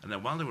fine." And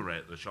then while they were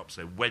at the shops,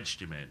 they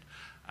wedged him in,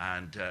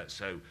 and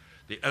so.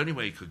 The only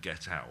way he could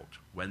get out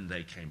when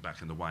they came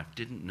back and the wife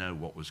didn't know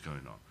what was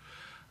going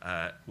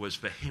on was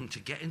for him to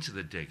get into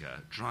the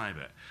digger, drive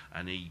it,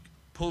 and he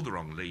pulled the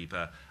wrong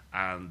lever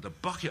and the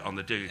bucket on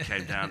the digger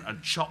came down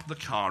and chopped the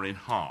car in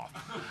half.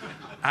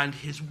 And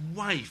his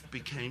wife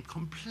became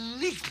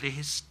completely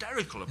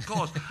hysterical, of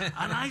course.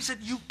 And I said,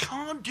 you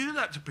can't do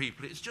that to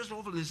people. It's just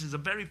awful. This is the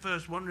very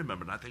first one,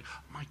 remember. And I think, oh,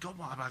 my God,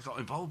 what have I got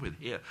involved with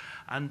here?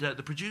 And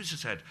the producer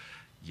said,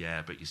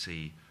 yeah, but you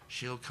see...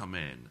 she'll come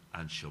in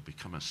and she'll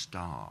become a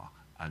star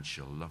and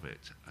she'll love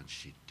it. And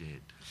she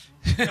did.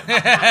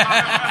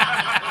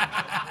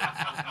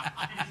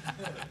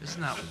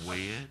 Isn't that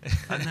weird?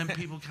 And then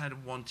people kind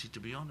of wanted to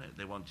be on it.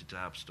 They wanted to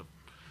have stuff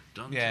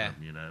done to them,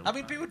 you know. I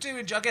mean, people do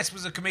enjoy... I guess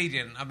as a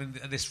comedian, I mean,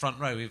 this front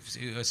row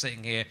who are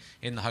sitting here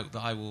in the hope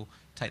that I will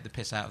take the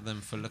piss out of them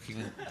for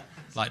looking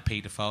like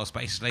paedophiles,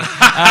 basically.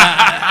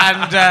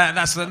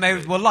 That's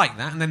they will like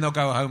that, and then they'll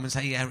go home and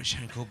say, yeah, Rich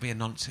Herring called me a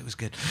nonce, it was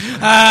good.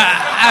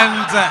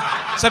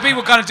 So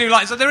people kind of do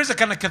like... So there is a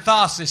kind of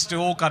catharsis to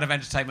all kind of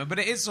entertainment, but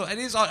it is...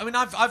 I mean,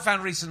 I've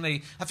found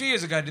recently... A few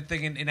years ago, I did a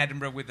thing in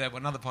Edinburgh with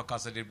another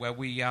podcast I did where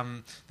we...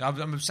 I'm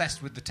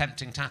obsessed with the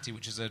Tempting Tatty,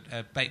 which is a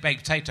baked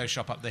potato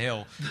shop up the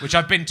hill, which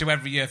I've been to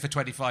every year for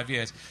 25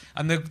 years.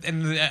 And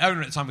the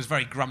owner at the time was a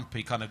very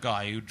grumpy kind of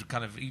guy he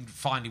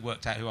finally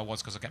worked out who I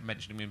was because I kept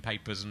mentioning him in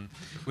papers and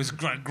was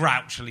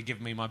grouchily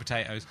giving me my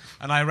potatoes.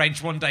 And I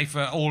arranged one day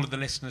for all of the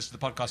listeners to the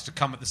podcast to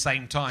come at the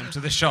same time to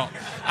the shop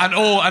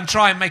and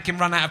try and make him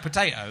run out of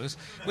potatoes,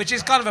 which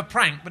is kind of a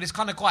prank, but it's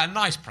kind of quite a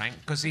nice prank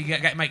because he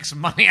makes some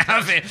money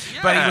out of it.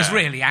 Yeah. But he was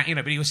really,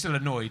 but he was still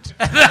annoyed.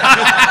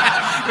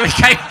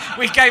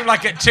 we came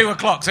like at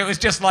 2:00, so it was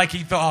just like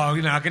he thought,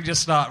 I can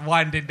just start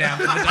winding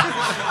down.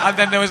 And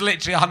then there was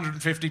literally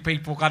 150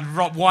 people kind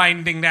of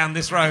winding down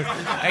this road.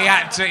 He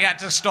had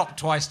to stop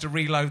twice to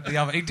reload the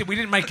oven. We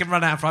didn't make him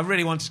run out. I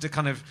really wanted to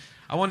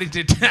I wanted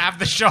to have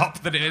the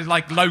shop that it was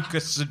like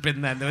locusts had been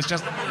then.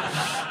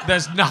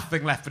 There's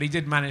nothing left, but he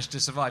did manage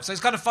to survive. So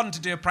it's kind of fun to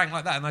do a prank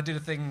like that. And I did a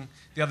thing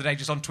the other day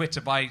just on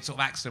Twitter by sort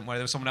of accident where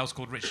there was someone else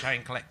called Rich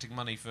Herring collecting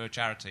money for a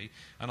charity.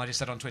 And I just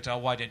said on Twitter,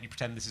 why don't you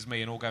pretend this is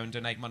me and all go and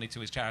donate money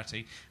to his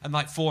charity? And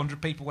like 400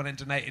 people went and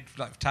donated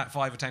like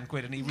 5 or 10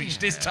 quid and he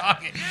reached his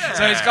target. Yeah.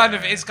 So it's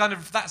kind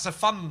of that's a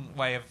fun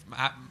way of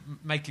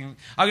making...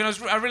 I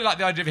really like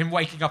the idea of him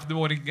waking up in the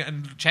morning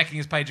and checking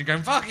his page and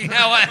going, fucking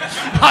hell,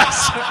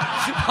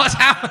 what's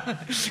happened?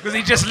 Because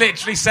he just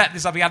literally set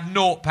this up. He had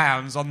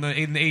 £0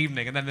 in the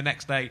evening, and then the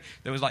next day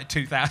there was like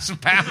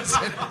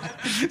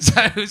 £2,000.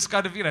 So it's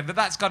kind of, but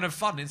that's kind of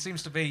fun. It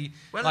seems to be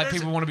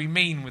people want to be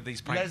mean with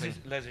these prank things.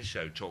 Les's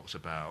show talks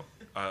about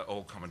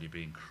all comedy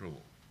being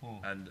cruel.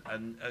 And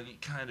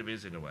it kind of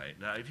is in a way.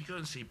 Now, if you go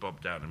and see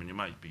Bob Down, I mean, it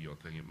might be your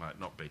thing, it might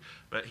not be,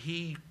 but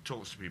he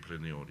talks to people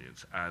in the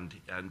audience, and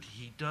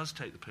he does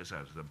take the piss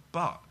out of them,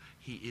 but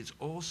he is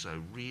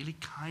also really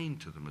kind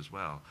to them as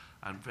well,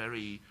 and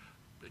very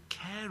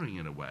caring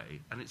in a way,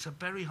 and it's a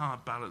very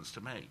hard balance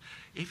to make.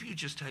 If you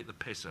just take the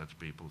piss out of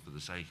people for the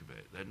sake of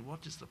it, then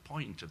what is the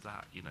point of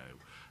that?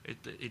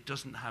 It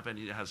doesn't have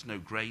any. It has no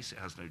grace. It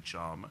has no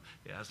charm.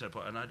 It has no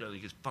point, and I don't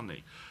think it's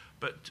funny.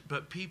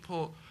 But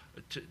people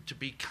to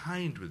be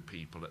kind with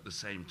people at the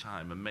same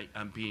time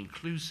and be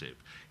inclusive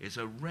is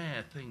a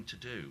rare thing to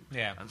do.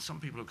 Yeah. And some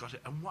people have got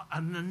it.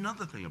 And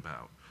another thing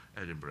about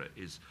Edinburgh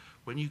is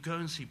when you go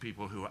and see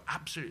people who are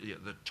absolutely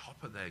at the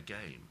top of their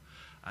game.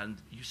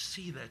 and you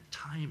see their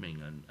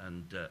timing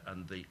and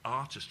the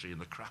artistry and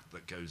the craft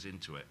that goes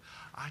into it.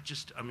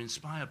 I'm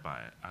inspired by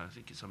it. I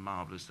think it's a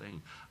marvellous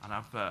thing, and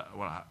I'd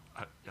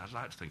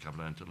like to think I've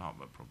learned a lot,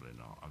 but probably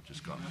not. I've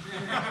just got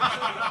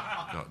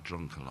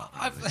drunk a lot.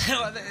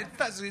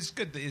 It's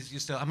good that you're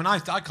still. I mean, I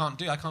can't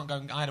go.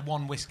 I had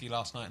one whiskey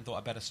last night and thought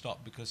I better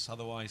stop because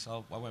otherwise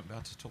I won't be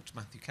able to talk to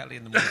Matthew Kelly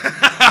in the morning.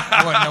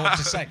 I won't know what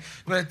to say.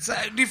 But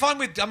do you find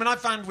what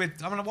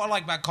I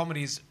like about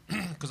comedy is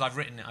because I've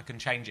written it, I can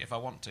change it if I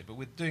want to. But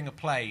with doing a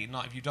play,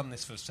 if you've done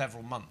this for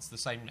several months, the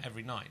same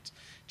every night,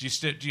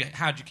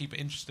 how do you keep it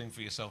interesting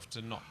for yourself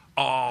to not?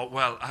 Oh,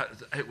 well,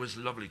 it was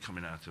lovely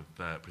coming out of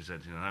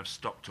presenting, and I've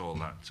stopped all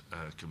that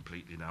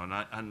completely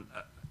now. And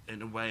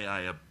in a way,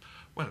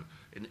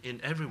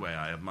 in every way,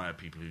 I admire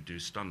people who do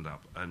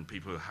stand-up and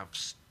people who have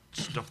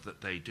stuff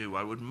that they do.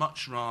 I would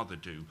much rather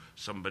do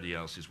somebody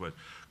else's work.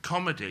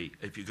 Comedy,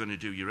 if you're going to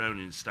do your own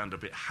in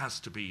stand-up, it has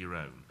to be your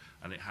own,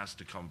 and it has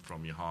to come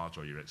from your heart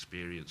or your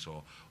experience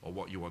or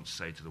what you want to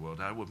say to the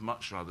world. I would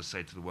much rather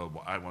say to the world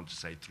what I want to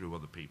say through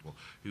other people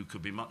who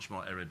could be much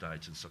more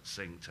erudite and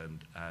succinct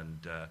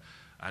and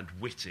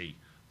witty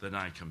than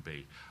I can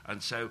be.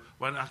 And so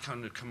when I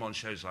kind of come on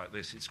shows like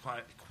this, it's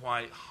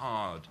quite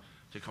hard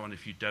to come on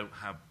if you don't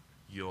have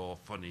your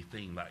funny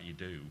thing that you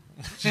do.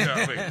 Do you know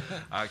what I mean?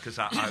 Because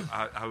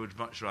I would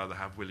much rather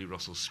have Willie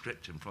Russell's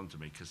script in front of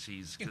me because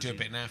he's... You can do a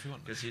bit now if you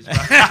want. He's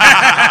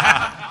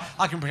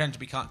I can pretend to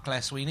be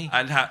Claire Sweeney.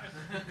 And I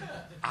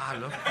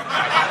love it.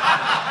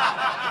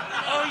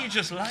 Oh, you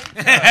just like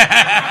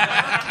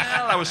that.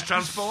 Well, I was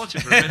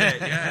transported for a minute,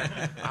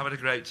 yeah. I had a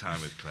great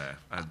time with Claire.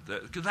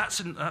 Because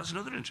that's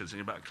another interesting thing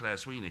about Claire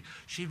Sweeney.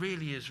 She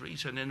really is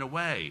Rita, and in a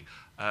way,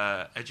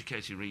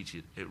 Educating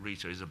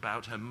Rita is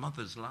about her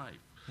mother's life.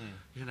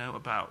 You know,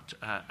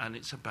 and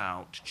it's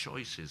about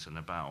choices and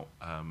about,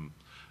 and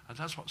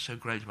that's what's so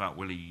great about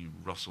Willie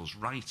Russell's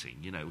writing.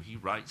 You know, he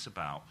writes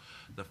about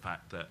the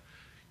fact that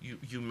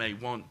you may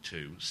want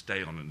to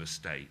stay on an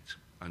estate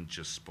and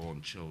just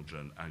spawn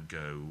children and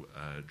go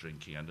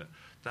drinking, and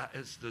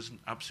there's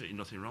absolutely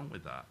nothing wrong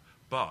with that.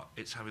 But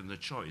it's having the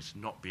choice,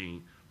 not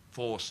being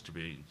forced to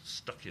be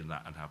stuck in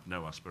that and have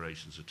no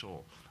aspirations at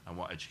all. And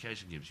what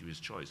education gives you is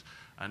choice.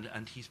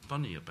 And he's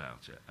funny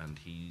about it, and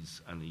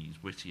he's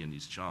witty, and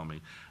he's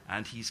charming,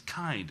 and he's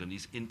kind, and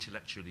he's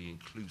intellectually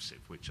inclusive,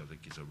 which I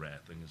think is a rare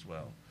thing as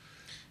well.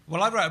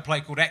 Well, I wrote a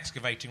play called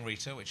Excavating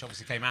Rita, which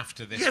obviously came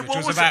after this, yeah,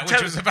 which was about.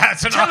 Tell us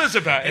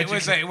about it.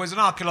 It was an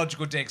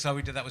archaeological dig, so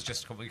we did. That was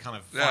just we kind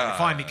of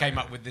finally came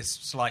up with this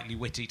slightly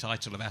witty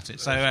title about it.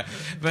 So,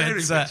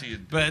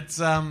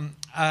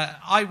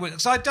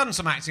 I'd done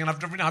some acting,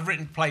 and I've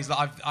written plays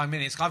that I'm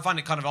in. I find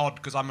it kind of odd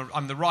because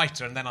I'm the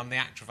writer and then I'm the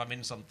actor if I'm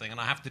in something, and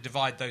I have to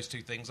divide those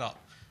two things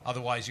up.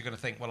 Otherwise, you're going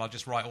to think, well, I'll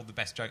just write all the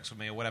best jokes for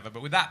me or whatever.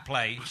 But with that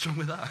play... What's wrong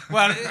with that?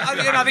 Well,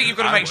 I think you've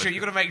got to make sure... You've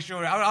got to make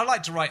sure... I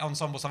like to write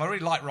ensemble stuff. I really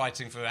like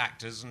writing for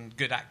actors and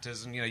good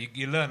actors. And,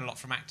 you learn a lot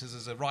from actors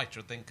as a writer,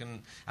 I think.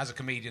 And as a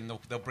comedian,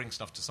 they'll bring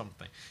stuff to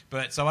something.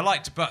 But so I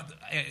like to... But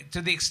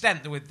to the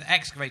extent that with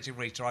Excavating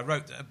Rita, I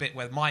wrote a bit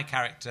where my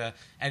character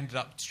ended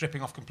up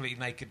stripping off completely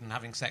naked and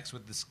having sex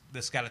with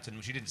the skeleton,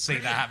 which you didn't see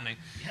that happening.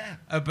 Yeah.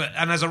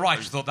 And as a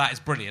writer, I thought that is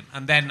brilliant.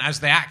 And then as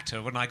the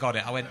actor, when I got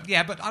it, I went,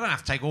 yeah, but I don't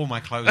have to take all my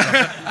clothes off.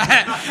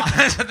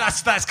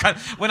 That's kind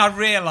of, when I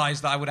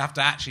realised that I would have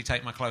to actually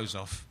take my clothes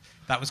off.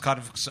 That was kind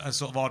of a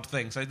sort of odd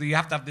thing. So you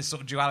have to have this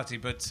sort of duality.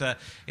 But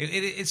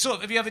it's sort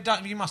of. Have you ever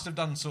done? You must have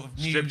done sort of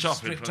new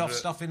stripped off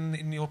stuff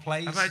in your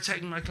plays. Have I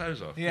taken my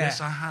clothes off? Yeah.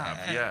 Yes, I have.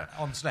 Yeah,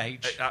 on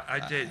stage. I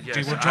did. Yes.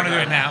 Do you want to do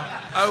it now?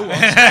 Oh, on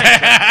stage.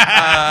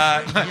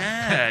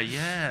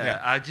 Yeah.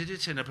 I did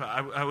it in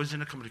I was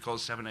in a company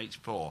called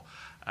 784,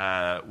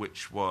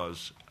 which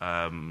was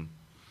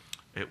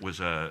it was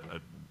a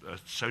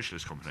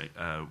socialist company.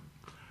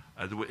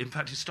 In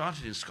fact, it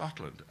started in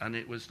Scotland, and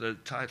it was the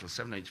title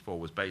 784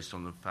 was based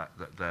on the fact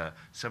that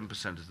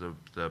 7% of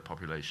the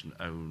population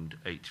owned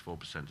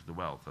 84% of the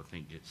wealth. I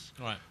think it's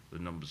the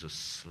numbers are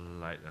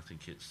slight. I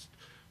think it's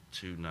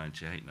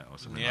 298 now or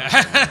something. Yeah, like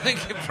that. I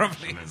think it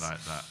probably something is.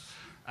 like that.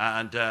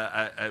 And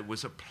it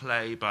was a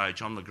play by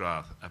John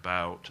McGrath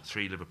about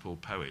 3 Liverpool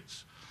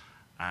poets,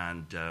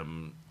 and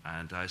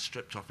I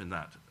stripped off in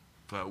that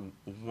for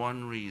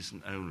one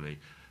reason only.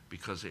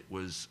 Because it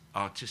was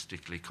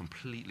artistically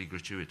completely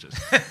gratuitous.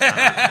 and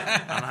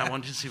I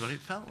wanted to see what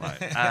it felt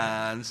like.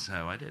 And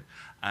so I did.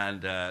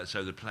 And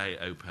so the play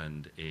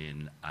opened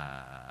in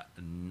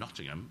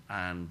Nottingham,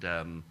 and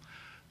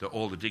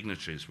all the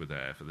dignitaries were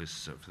there for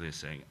this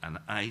thing, and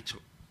I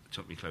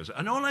took me clothes off.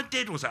 And all I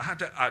did was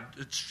I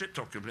stripped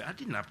off completely. I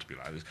didn't have to be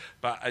like this,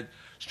 but I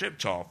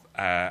stripped off,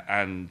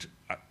 and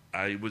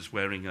I was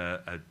wearing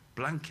a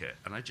blanket,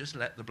 and I just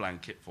let the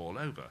blanket fall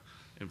over.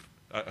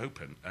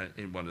 Open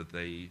in front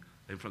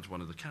of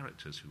one of the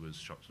characters who was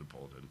shocked and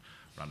appalled and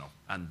ran off.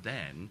 And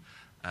then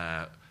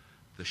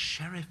the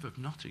Sheriff of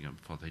Nottingham,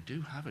 for they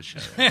do have a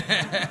sheriff,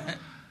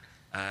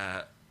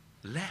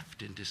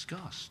 left in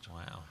disgust.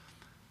 Wow.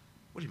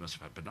 Well, he must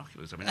have had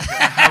binoculars. I mean,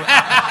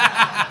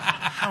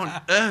 how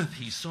on earth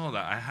he saw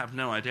that, I have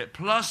no idea.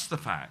 Plus the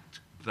fact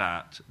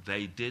that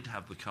they did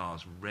have the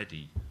cars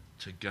ready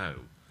to go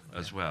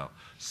as well.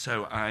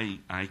 So I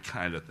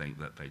kind of think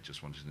that they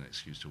just wanted an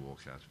excuse to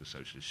walk out of a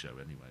socialist show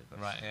anyway.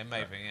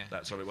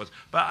 That's all it was.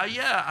 But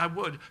I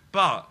would.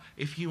 But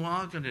if you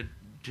are going to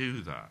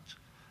do that,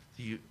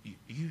 you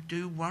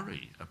do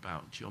worry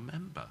about your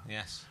member.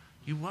 Yes.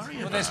 You worry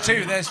well, about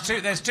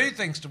there's two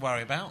things to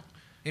worry about.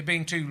 It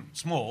being too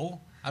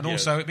small. And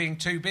also it being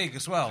too big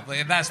as well.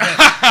 That's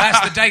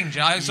the danger.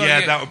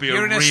 That would be a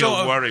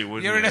real worry,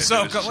 wouldn't it? You're in a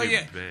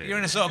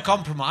sort of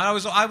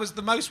compromise. I was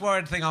the most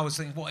worried thing. I was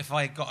thinking, what if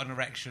I got an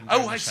erection?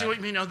 Oh, I see what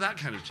you mean. Oh, that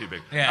kind of too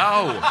big. Yeah.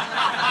 Oh.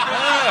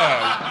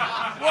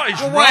 What is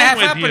wrong what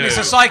with happened? you? It's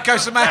a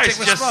psychosomatic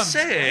response. Just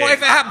sick. What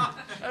if it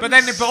happened?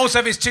 But also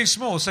if it's too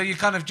small, so you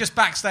kind of just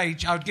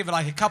backstage, I would give it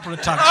like a couple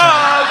of tugs.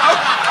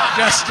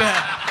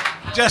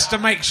 Just to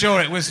make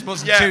sure it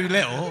wasn't too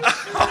little.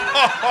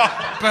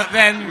 But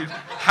then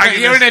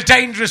you're in a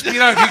dangerous, if you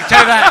can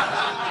tell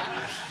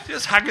that.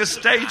 Just hang a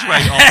stage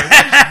weight on it.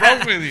 What's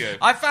wrong with you?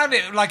 I found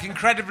it like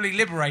incredibly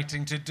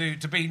liberating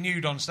to be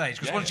nude on stage,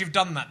 because once you've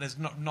done that, there's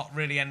not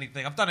really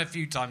anything. I've done it a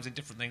few times in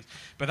different things,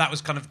 but that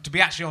was kind of, to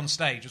be actually on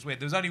stage was weird.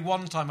 There was only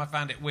one time I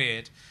found it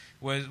weird.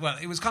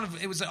 It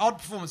was an odd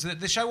performance.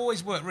 The show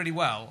always worked really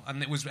well,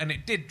 and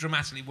it did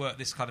dramatically work.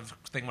 This kind of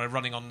thing where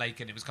running on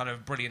naked, it was kind of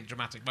a brilliant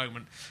dramatic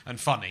moment and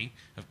funny,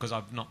 because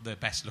I'm not the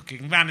best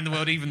looking man in the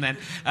world even then,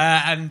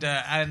 and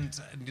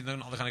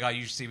not the kind of guy you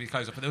usually see with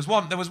clothes up. But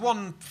there was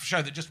one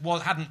show that just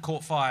hadn't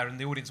caught fire, and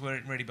the audience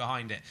weren't really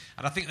behind it.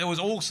 And I think there was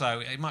also,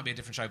 it might be a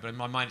different show, but in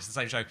my mind it's the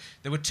same show.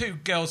 There were two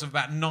girls of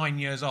about 9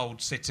 years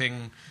old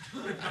sitting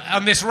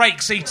on this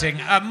rake seating,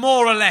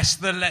 more or less.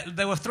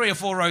 There were 3 or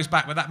 4 rows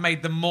back, but that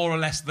made them more or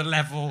less the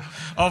level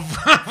of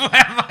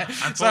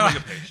so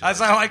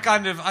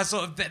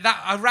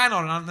I ran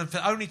on, and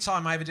the only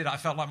time I ever did it, I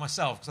felt like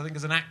myself, because I think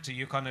as an actor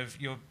you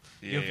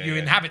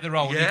inhabit the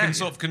role. You can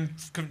sort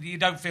of you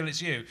don't feel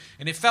it's you,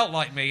 and it felt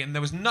like me, and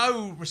there was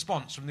no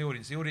response from the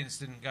audience. The audience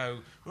didn't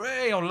go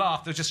 "Hooray" or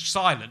laugh. There was just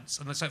silence,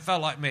 and so it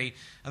felt like me.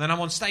 And then I'm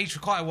on stage for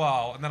quite a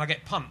while, and then I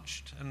get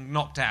punched and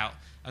knocked out.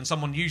 And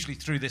someone usually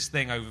threw this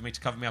thing over me to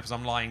cover me up as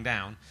I'm lying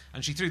down.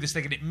 And she threw this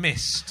thing and it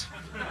missed.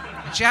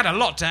 And she had a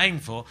lot to aim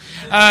for.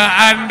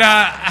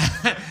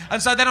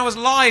 And so then I was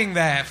lying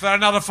there for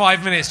another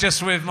 5 minutes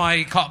just with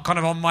my cock kind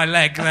of on my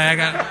leg there.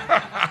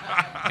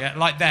 Yeah,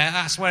 like there.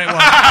 That's where it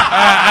was.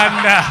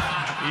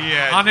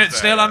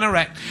 Still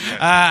unerect.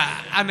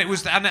 Yeah. And it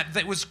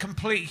was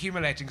completely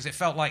humiliating, because it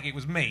felt like it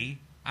was me,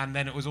 and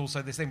then it was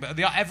also this thing. But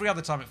every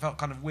other time it felt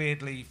kind of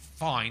weirdly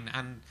fine,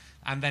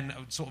 and then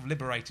sort of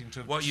liberating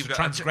to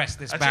transgress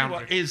this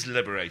boundary. What is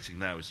liberating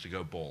now is to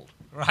go bald.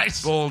 Right.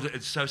 Bald,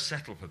 it's so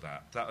settle for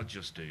that. That'll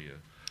just do you.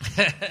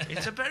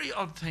 It's a very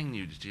odd thing,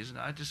 nudity, isn't it?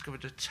 I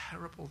discovered a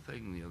terrible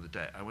thing the other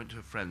day. I went to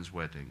a friend's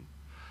wedding,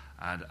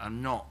 and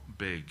I'm not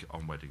big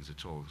on weddings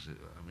at all.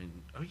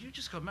 You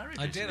just got married.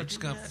 I did. I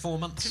just got 4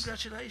 months.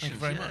 Congratulations. Thank you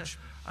very much.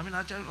 I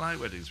don't like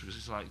weddings, because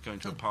it's like going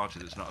to a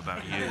party that's not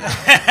about you.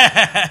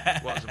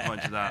 What's the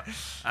point of that?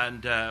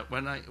 And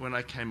when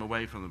I came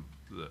away from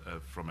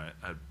it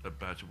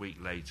about a week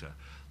later,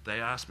 they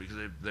asked me,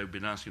 because they've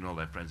been asking all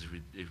their friends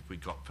if we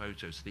got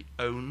photos. The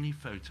only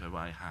photo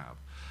I have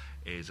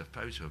is a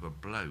photo of a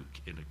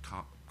bloke in a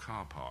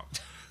car park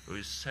who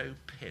was so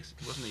pissed.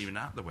 He wasn't even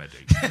at the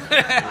wedding.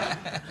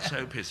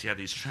 So pissed. He had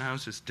his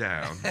trousers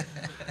down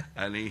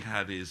and he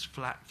had his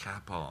flat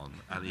cap on,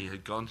 and he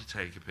had gone to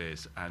take a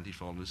piss and he'd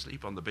fallen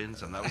asleep on the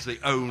bins, and that was the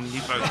only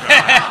photo I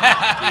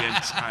had the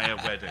entire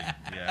wedding.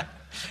 Yeah.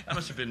 That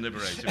must have been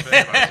liberating.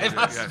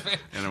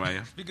 Anyway,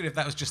 it'd be good if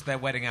that was just their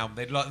wedding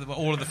album.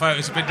 All of the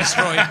photos have been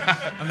destroyed,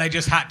 and they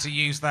just had to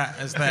use that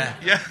as their.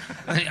 Yeah.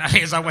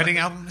 Here's our wedding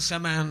album. It's a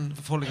man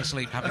falling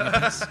asleep having a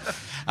piss.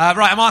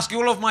 Right, I'm asking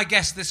all of my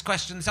guests this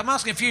question. I'm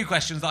asking a few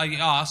questions that I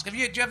ask. Have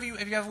you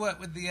ever worked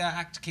with the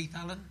actor Keith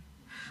Allen?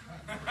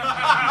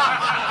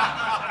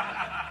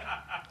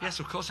 Yes,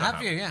 of course I have.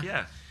 Have you? Yeah.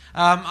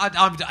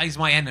 Yeah. He's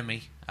my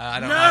enemy.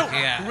 I don't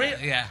like.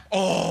 Really? Yeah.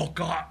 Oh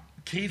God.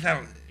 Keith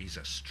Allen, he's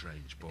a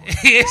strange boy.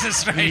 He is a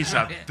strange boy. He's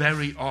a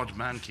very odd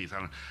man, Keith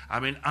Allen.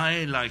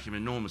 I like him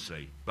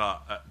enormously,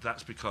 but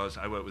that's because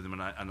I worked with him,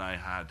 and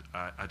I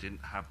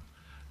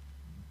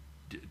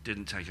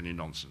didn't take any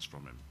nonsense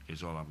from him,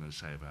 is all I'm going to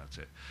say about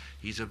it.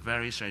 He's a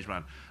very strange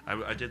man.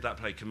 I did that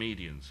play,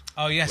 Comedians.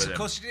 Oh, yes, of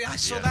course. I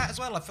saw that as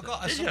well. I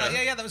forgot. I saw that.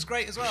 Yeah, that was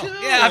great as well. Cool.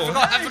 Yeah,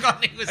 I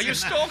forgot he was Are you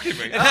stalking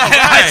me?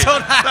 I saw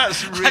that.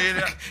 That's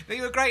really...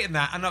 You were great in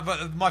that.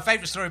 But my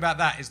favourite story about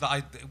that is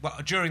that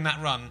during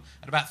that run,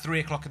 at about 3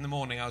 o'clock in the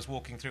morning, I was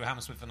walking through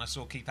Hammersmith and I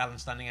saw Keith Allen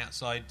standing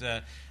outside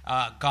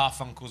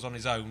Garfunkel's on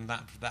his own,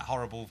 that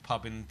horrible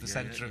pub in the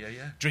centre,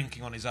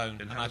 drinking on his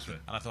own. And I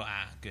thought,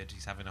 good,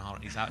 he's having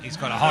he's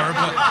got a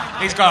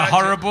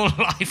horrible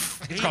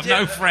life. He's got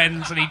no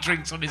friends and he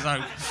drinks on his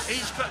own.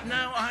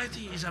 I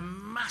think he's a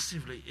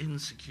massively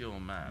insecure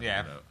man.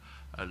 Yeah.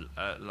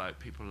 like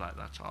people like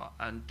that are,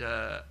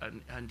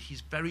 and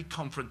he's very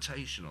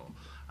confrontational,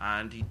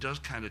 and he does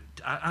kind of,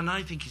 and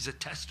I think he's a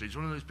tester. He's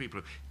one of those people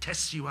who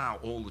tests you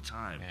out all the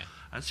time,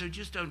 and so you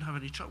just don't have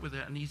any trouble with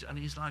it. And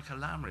he's like a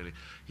lamb, really.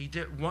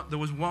 There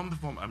was one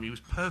performance. I mean, he was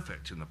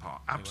perfect in the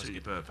part, absolutely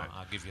perfect.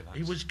 I'll give you that.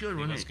 He was good,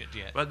 wasn't he? Good,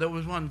 yeah. But there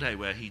was one day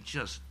where he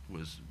just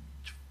was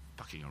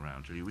fucking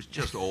around. He was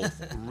just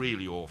awful,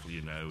 really awful.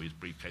 You know, his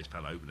briefcase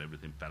fell open,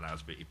 everything fell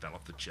out of it. He fell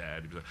off the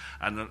chair,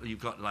 and you've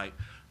got like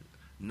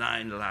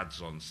 9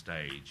 lads on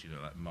stage, you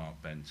know, like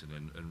Mark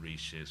Benton and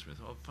Reece Shearsmith,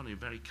 all funny,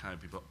 very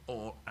kind people,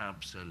 all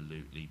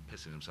absolutely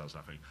pissing themselves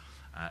laughing,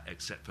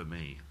 except for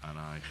me, and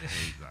I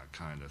hate that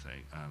kind of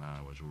thing, and I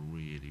was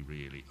really,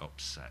 really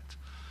upset.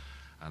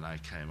 And I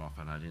came off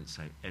and I didn't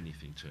say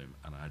anything to him,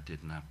 and I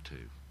didn't have to,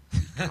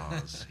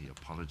 because he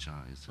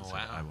apologised and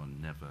said, I will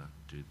never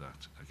do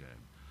that again.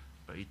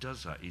 But he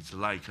does that. He's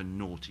like a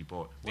naughty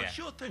boy. What's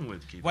your thing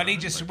with Keith? Well,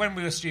 when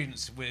we were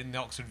students in the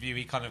Oxford View,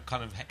 he kind of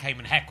came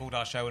and heckled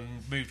our show and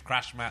moved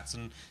crash mats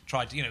and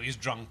tried to, he was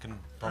drunk and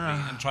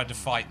probably and tried to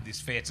fight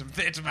this theatre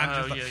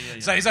manager.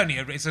 So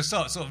it's a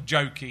sort of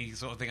jokey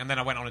sort of thing. And then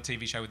I went on a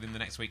TV show with him the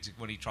next week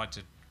when he tried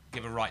to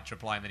give a right to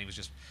reply, and then he was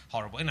just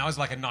horrible. And I was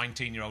like a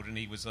 19-year-old, and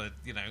he was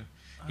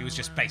he was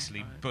just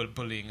basically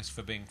bullying us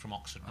for being from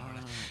Oxford, more or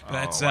less.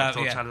 But, I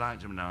thought I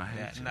liked him, now I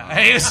hate him. No.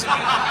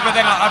 But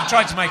then I've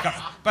tried to make up.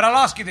 But I'll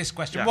ask you this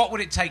question. What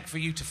would it take for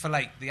you to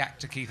fillet the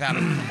actor Keith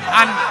Allen?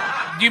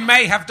 And you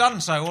may have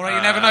done so, or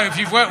you never know. If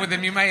you've worked with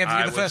him, you may have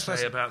been the first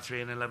person. I would say about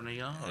 3 and 11 a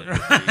yard. Would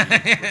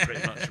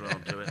pretty much roll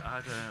to it.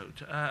 I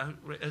don't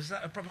know. Is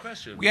that a proper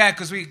question? Yeah,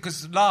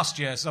 because last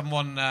year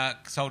someone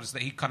told us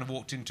that he kind of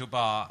walked into a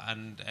bar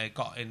and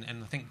got in,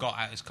 and I think got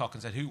out his cock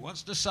and said, "Who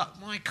wants to suck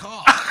my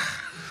cock?"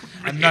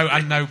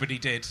 And nobody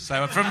did.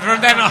 So from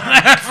then on,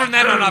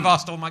 I've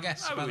asked all my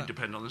guests. It would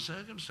depend on the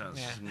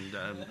circumstances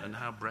and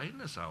how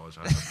brainless I was,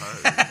 I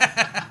suppose.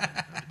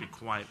 I'd be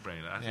quite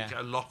brainless. I think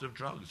a lot of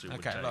drugs.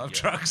 Would take, a lot of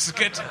drugs.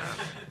 Good.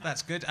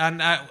 That's good.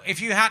 And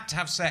if you had to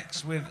have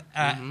sex with,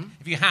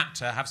 if you had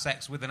to have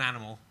sex with an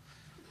animal,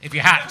 if you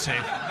had to,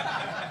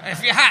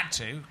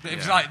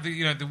 it's like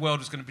the world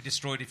was going to be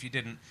destroyed if you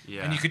didn't,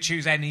 and you could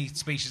choose any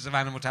species of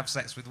animal to have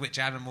sex with. Which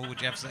animal would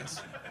you have sex?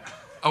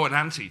 Oh, an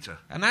anteater.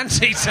 An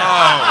anteater.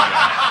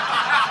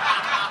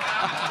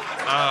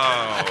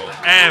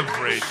 Oh,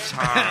 every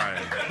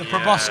time. The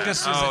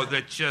proboscis.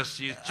 They're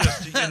just,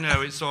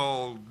 it's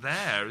all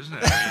there, isn't it?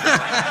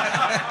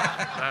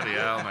 Bloody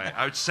hell, mate.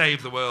 I would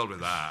save the world with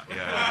that.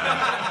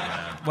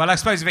 Yeah. Well, I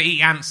suppose if they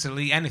eat ants, they'll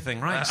eat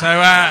anything, right? So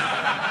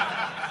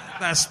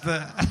that's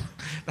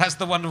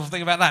the wonderful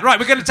thing about that. Right,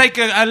 we're going to take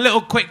a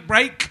little quick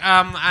break,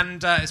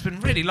 and it's been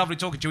really lovely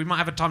talking to you. We might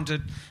have a time to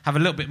have a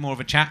little bit more of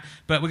a chat,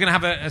 but we're going to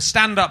have a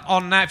stand-up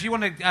on now. If you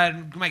want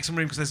to make some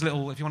room, because there's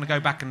if you want to go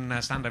back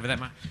and stand over there,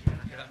 Matt,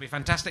 that'd be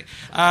fantastic.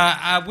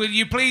 Will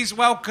you please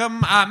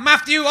welcome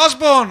Matthew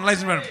Osborne,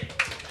 ladies and gentlemen.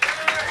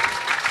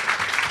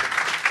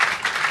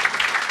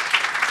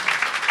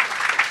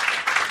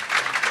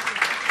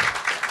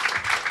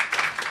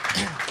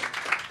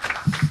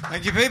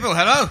 Thank you, people.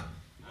 Hello.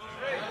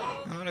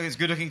 Oh, look, it's a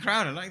good-looking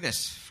crowd. I like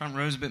this. Front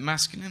row's a bit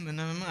masculine, but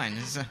never mind.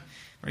 It's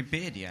very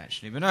beardy,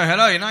 actually. But no,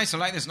 hello, you're nice. I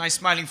like this. Nice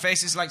smiling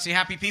faces. Like to see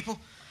happy people.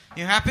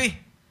 You happy?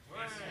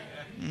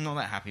 Not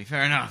that happy.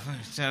 Fair enough.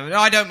 So, no,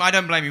 I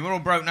don't blame you. We're all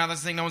broke now.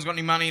 That's the thing. No one's got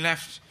any money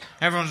left.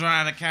 Everyone's run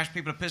out of cash.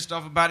 People are pissed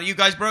off about it. You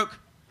guys broke?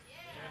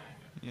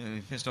 Yeah,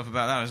 you're pissed off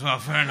about that as well.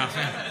 Fair enough.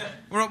 Yeah.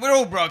 We're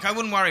all broke. I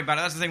wouldn't worry about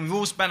it. That's the thing. We've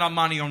all spent our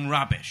money on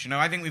rubbish.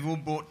 I think we've all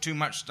bought too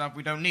much stuff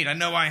we don't need. I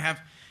know I have.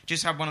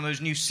 Just had one of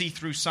those new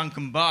see-through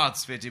sunken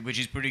baths fitted, which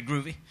is pretty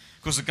groovy.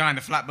 Of course, the guy in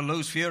the flat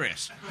below's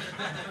furious.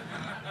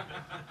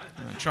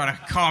 I try to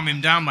calm him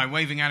down by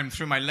waving at him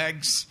through my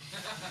legs.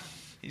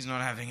 He's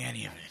not having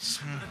any of it.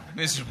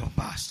 Miserable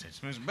bastard.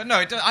 But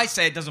no, I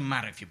say it doesn't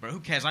matter if you're broke. Who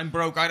cares? I'm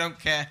broke. I don't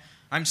care.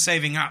 I'm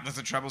saving up. That's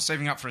the trouble.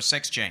 Saving up for a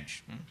sex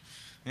change.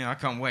 I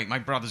can't wait. My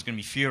brother's going to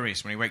be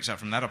furious when he wakes up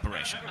from that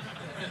operation.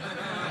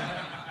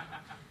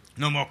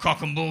 No more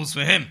cock and balls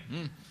for him.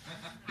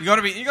 You got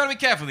to be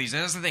careful these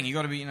days. That's the thing. You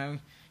got to be in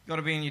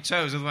your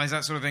toes. Otherwise,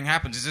 that sort of thing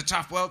happens. It's a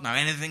tough world now.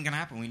 Anything can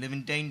happen. We live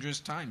in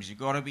dangerous times. You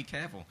got to be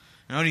careful.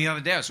 And only the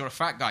other day, I saw a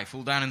fat guy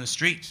fall down in the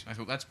street. I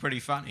thought that's pretty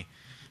funny.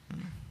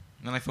 And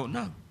then I thought,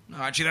 no,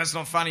 actually, that's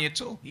not funny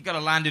at all. You got to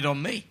land it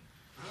on me.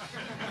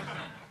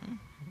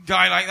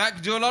 Guy like that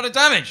could do a lot of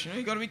damage.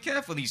 You got to be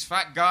careful. These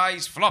fat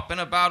guys flopping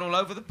about all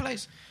over the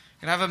place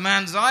can have a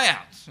man's eye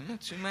out.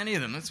 Too many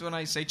of them. That's what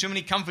I say. Too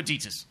many comfort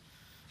eaters.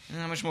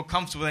 How much more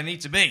comfortable they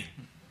need to be.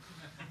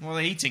 What are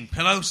they eating?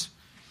 Pillows?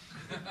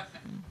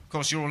 Of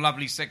course, you're all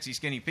lovely, sexy,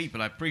 skinny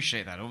people. I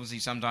appreciate that. Obviously,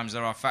 sometimes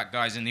there are fat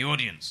guys in the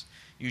audience.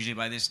 Usually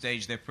by this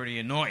stage, they're pretty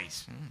annoyed.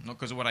 Not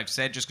because of what I've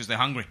said, just because they're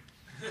hungry.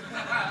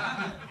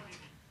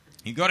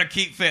 You got to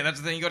keep fit. That's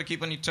the thing. You got to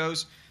keep on your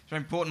toes. It's very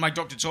important. My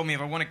doctor told me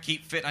if I want to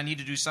keep fit, I need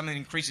to do something that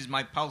increases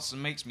my pulse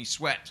and makes me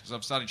sweat, because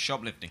I've started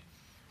shoplifting.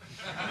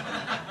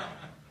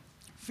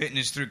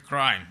 Fitness through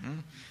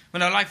crime. But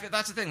no, life,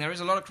 that's the thing. There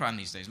is a lot of crime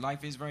these days.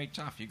 Life is very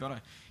tough. You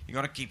gotta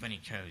keep on your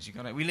toes.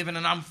 We live in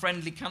an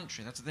unfriendly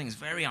country. That's the thing. It's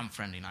very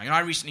unfriendly now. I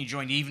recently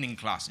joined evening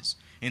classes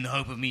in the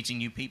hope of meeting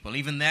new people.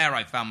 Even there,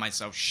 I found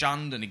myself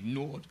shunned and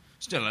ignored.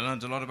 Still, I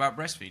learned a lot about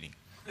breastfeeding.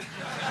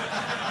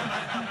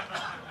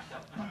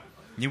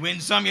 You win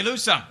some, you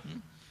lose some.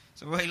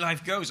 It's the way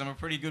life goes. I'm a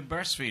pretty good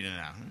breastfeeder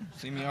now.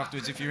 See me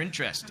afterwards if you're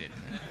interested.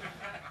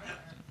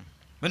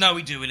 But no,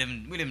 we do. We live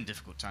in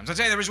difficult times. I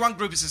tell you, there is one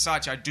group in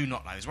society I do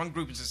not like. There's one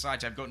group in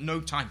society I've got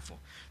no time for.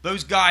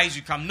 Those guys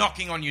who come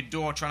knocking on your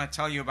door trying to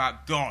tell you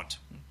about God.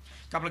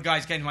 A couple of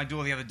guys came to my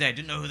door the other day.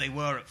 Didn't know who they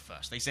were at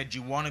first. They said, "Do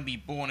you want to be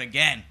born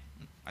again?"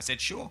 I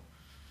said, "Sure.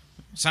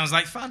 Sounds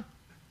like fun.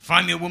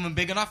 Find me a woman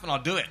big enough and I'll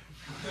do it."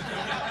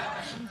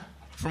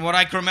 From what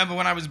I can remember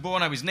when I was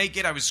born, I was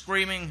naked, I was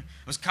screaming,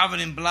 I was covered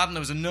in blood, and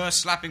there was a nurse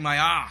slapping my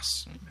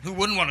ass. Who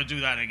wouldn't want to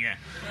do that again?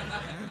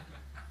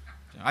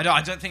 I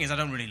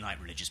don't really like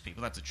religious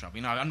people. That's the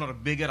trouble. I'm not a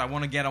bigot. I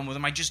want to get on with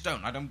them. I just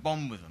don't. I don't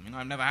bond with them.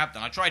 I never have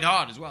done. I tried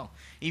hard as well.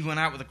 Even went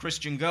out with a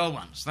Christian girl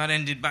once. That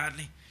ended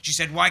badly. She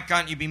said, "Why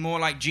can't you be more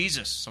like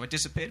Jesus?" So I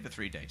disappeared for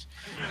 3 days.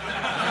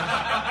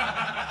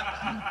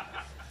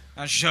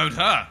 I showed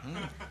her.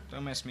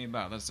 Don't mess me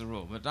about. That's the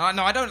rule. But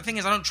no, I don't. The thing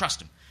is, I don't trust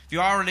them. If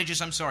you are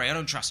religious, I'm sorry. I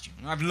don't trust you.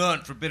 I've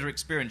learned from bitter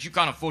experience. You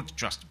can't afford to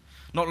trust them.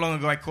 Not long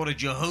ago, I caught a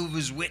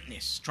Jehovah's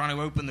Witness trying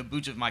to open the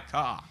boot of my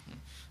car.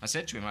 I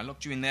said to him, "I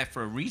locked you in there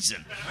for a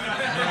reason."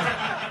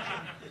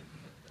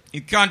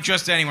 You can't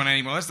trust anyone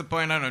anymore. That's the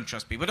point. I don't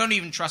trust people. I don't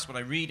even trust what I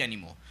read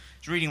anymore. I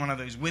was reading one of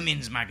those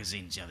women's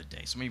magazines the other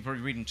day. Some of you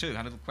probably read them too.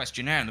 Had a little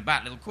questionnaire in the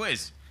back, little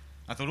quiz.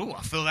 I thought,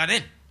 I'll fill that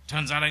in.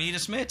 Turns out I need a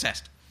smear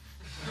test.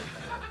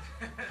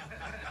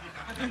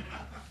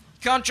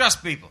 Can't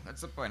trust people.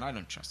 That's the point. I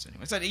don't trust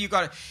anyone. So I tell you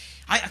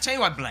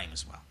who I blame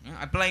as well.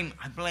 I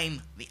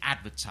blame the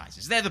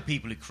advertisers. They're the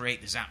people who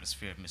create this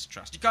atmosphere of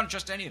mistrust. You can't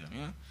trust any of them.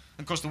 And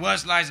of course, the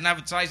worst lies in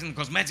advertising the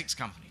cosmetics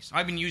companies.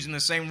 I've been using the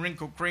same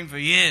wrinkle cream for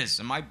years,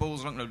 and my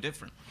balls look no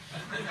different.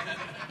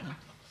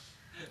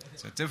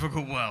 It's a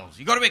difficult world.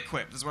 You've got to be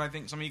equipped. That's what I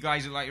think. Some of you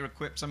guys are like you're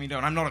equipped, some of you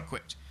don't. I'm not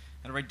equipped.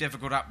 I had a very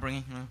difficult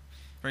upbringing,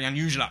 very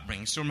unusual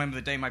upbringing. Still remember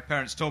the day my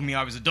parents told me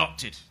I was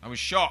adopted. I was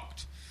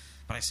shocked.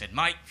 But I said,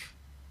 "Mike,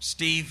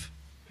 Steve."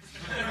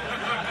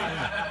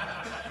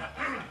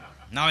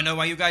 Now I know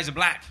why you guys are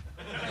black.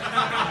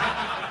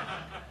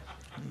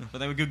 But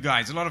they were good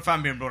guys. A lot of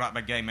fun being brought up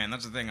by gay men.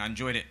 That's the thing. I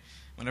enjoyed it.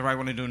 Whenever I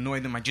wanted to annoy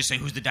them, I'd just say,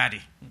 "Who's the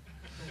daddy?"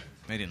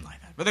 They didn't like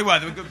that. But they were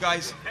good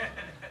guys.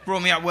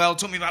 Brought me up well,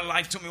 taught me about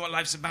life, taught me what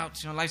life's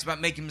about. Life's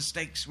about making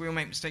mistakes. We all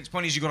make mistakes.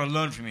 Point is, you've got to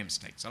learn from your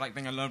mistakes. I like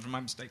being I learned from my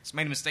mistakes.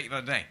 Made a mistake the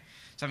other day. I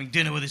was having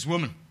dinner with this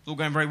woman. It was all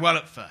going very well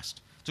at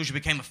first. Until she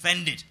became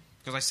offended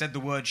because I said the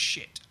word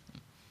shit.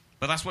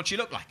 But that's what she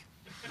looked like.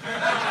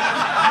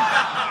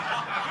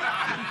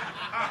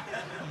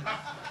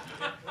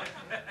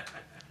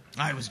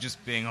 I was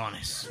just being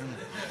honest.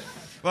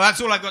 Well, that's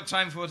all I've got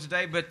time for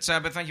today, but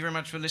thank you very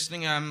much for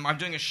listening. I'm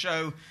doing a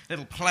show,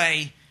 little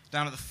play,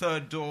 down at the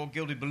Third Door,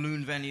 Gilded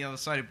Balloon Venue, the other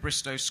side of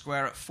Bristow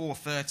Square at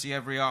 4:30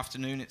 every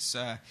afternoon. It's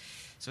a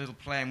little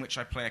play in which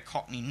I play a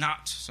Cockney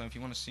nut, so if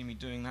you want to see me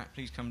doing that,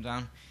 please come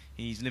down.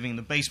 He's living in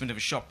the basement of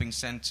a shopping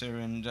centre,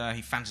 and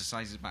he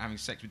fantasises about having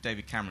sex with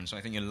David Cameron, so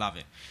I think you'll love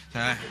it.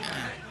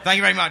 Thank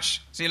you very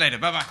much. See you later.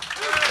 Bye-bye.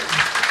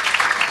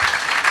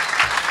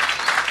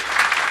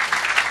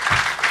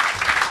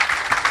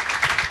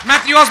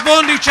 Matthew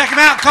Osborne, do check him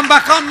out. Come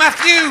back on,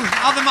 Matthew.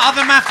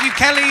 Other Matthew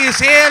Kelly is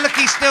here. Look,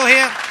 he's still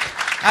here.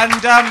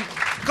 And,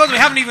 God, we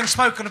haven't even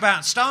spoken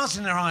about Stars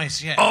in Their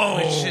Eyes yet. Oh,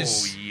 which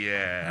is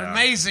yeah. An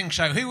amazing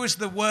show. Who was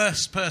the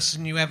worst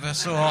person you ever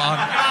saw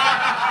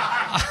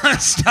on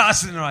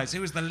Stars in Their Eyes?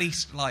 Who was the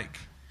least like?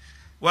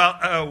 Well,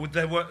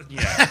 there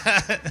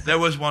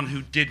was one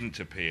who didn't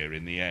appear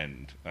in the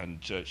end,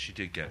 and she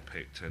did get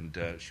picked, and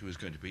she was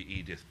going to be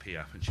Edith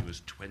Piaf, and she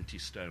was 20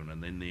 stone,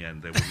 and in the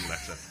end they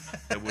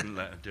wouldn't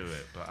let her do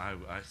it. But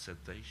I said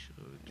they should,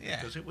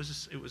 because it was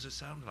a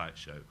soundlight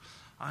show.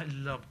 I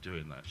loved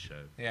doing that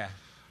show. Yeah.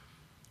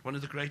 One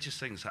of the greatest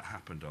things that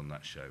happened on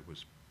that show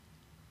was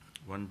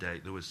one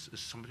day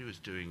somebody was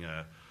doing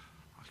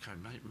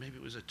maybe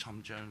it was a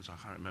Tom Jones, I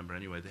can't remember.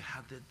 Anyway, they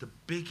had the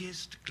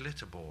biggest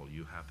glitter ball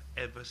you have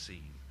ever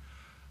seen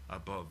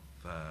above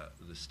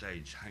the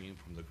stage, hanging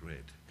from the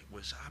grid. It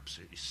was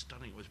absolutely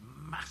stunning. It was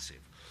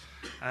massive.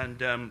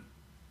 And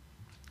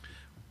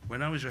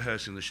when I was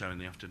rehearsing the show in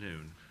the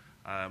afternoon,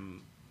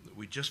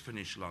 we just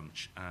finished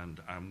lunch,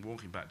 and I'm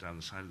walking back down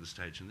the side of the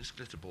stage, and this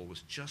glitter ball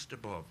was just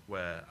above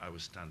where I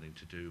was standing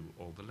to do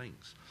all the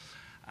links.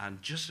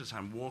 And just as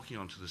I'm walking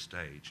onto the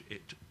stage,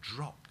 it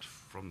dropped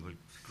from the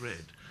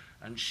grid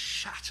and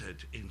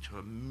shattered into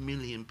a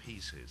million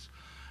pieces.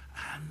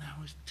 And there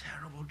was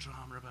terrible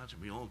drama about it.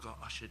 We all got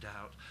ushered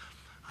out.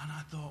 And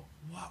I thought,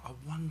 what a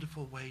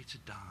wonderful way to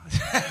die.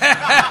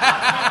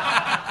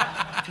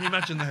 Can you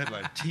imagine the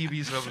headline?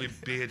 TV's lovely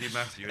beardy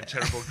Matthew, a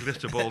terrible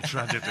glitter ball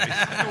tragedy.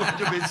 It would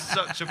have been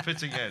such a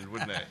fitting end,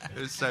 wouldn't it?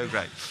 It was so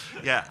great.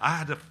 Yeah, I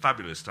had a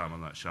fabulous time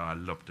on that show. I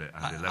loved it.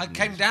 I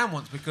came down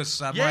once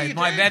because Yeah,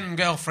 my did. then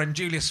girlfriend,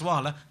 Julia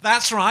Swala,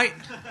 that's right,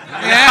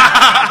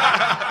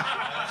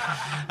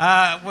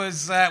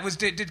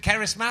 did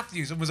Keris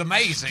Matthews and was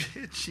amazing.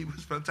 She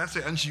was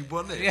fantastic, and she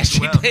won it. Yeah, as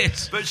she well. did.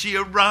 But she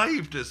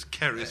arrived as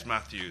Keris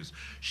Matthews.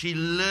 She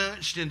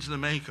lurched into the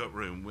makeup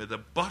room with a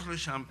bottle of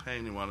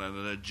champagne in one hand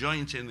and a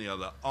joint in the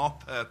other,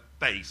 off her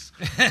face.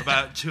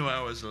 About 2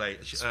 hours late.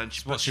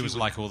 What she was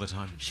like all the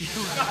time.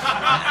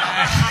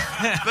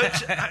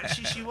 But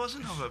actually, she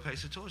wasn't off her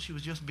pace at all. She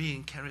was just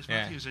being Keris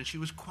Matthews, and she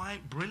was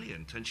quite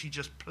brilliant. And she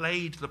just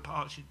played the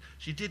part.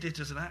 She did it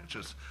as an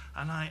actress,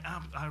 and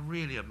I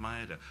really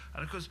admired her.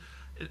 And of course,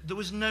 there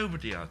was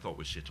nobody I thought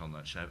was shit on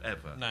that show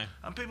ever. No.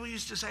 And people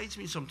used to say to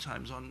me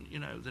sometimes on,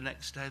 the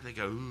next day they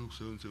go, "Oh,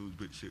 so and so was a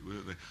bit shit,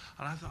 weren't they?"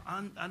 And I thought,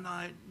 and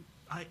I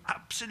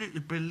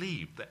absolutely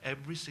believed that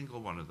every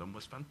single one of them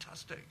was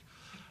fantastic.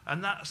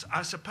 And that's,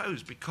 I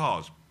suppose,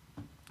 because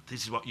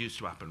this is what used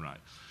to happen, right?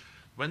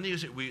 When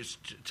we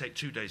used to take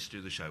 2 days to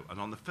do the show,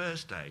 and on the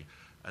first day,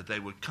 they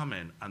would come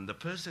in, and the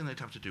first thing they'd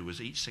have to do was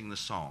each sing the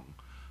song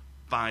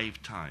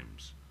 5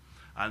 times.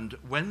 And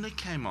when they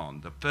came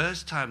on, the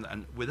first time,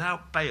 and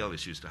without fail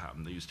this used to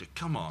happen, they used to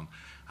come on,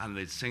 and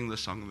they'd sing the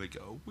song, and they'd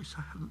go, "Oh, wish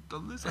I hadn't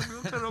done this, I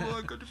feel terrible,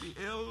 I'm going to be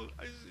ill,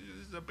 this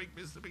is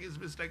the biggest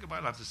mistake of my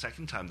life." The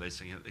second time they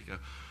sing it, they go,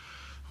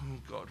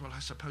 "Oh, God, well, I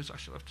suppose I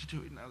shall have to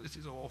do it now. This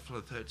is awful."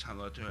 The third time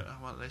they'll do it, "Oh,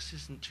 well, this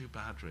isn't too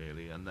bad,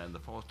 really." And then the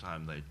fourth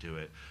time they do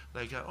it,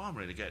 they go, "Oh, I'm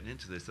really getting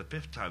into this." The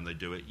fifth time they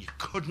do it, you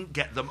couldn't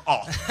get them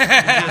off.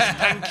 Just,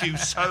 "Thank you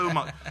so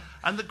much."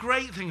 And the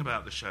great thing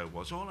about the show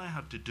was all I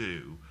had to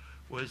do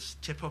was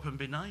tip up and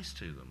be nice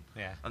to them.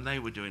 Yeah. And they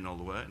were doing all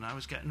the work, and I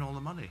was getting all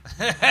the money.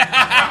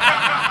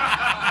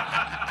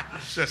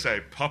 Just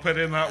say, "Pop it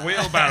in that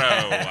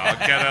wheelbarrow. I'll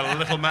get a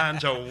little man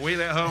to wheel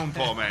it home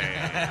for me."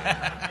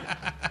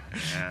 Yeah.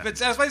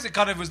 But I suppose it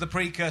kind of was the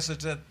precursor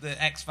to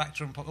the X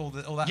Factor and all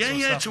that sort of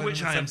stuff. To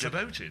which I am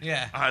devoted.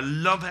 Yeah. I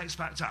love X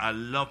Factor. I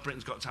love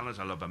Britain's Got Talent.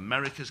 I love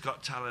America's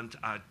Got Talent.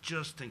 I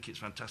just think it's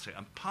fantastic.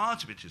 And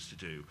part of it is to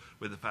do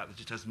with the fact that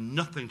it has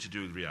nothing to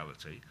do with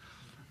reality.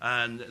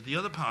 And the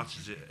other part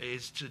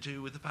is to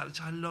do with the fact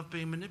that I love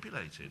being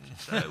manipulated.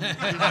 So,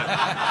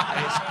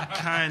 it's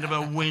kind of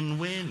a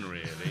win-win,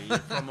 really,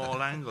 from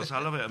all angles. I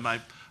love it.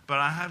 But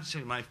I have to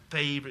say, my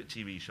favourite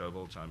TV show of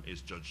all time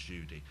is Judge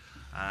Judy.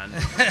 And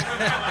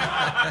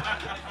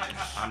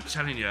I'm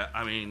telling you,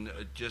 I mean,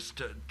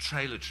 just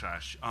trailer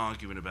trash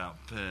arguing about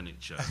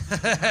furniture,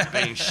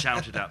 being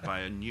shouted at by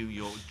a New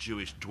York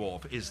Jewish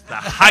dwarf is the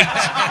height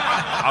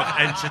of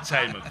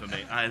entertainment for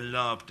me. I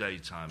love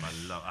daytime. I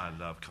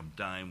love Come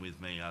Dine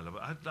With Me. I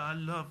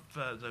love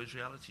those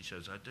reality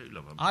shows. I do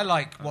love them. I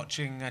like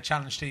watching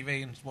Challenge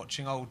TV and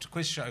watching old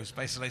quiz shows,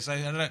 basically. So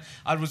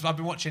I've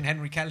been watching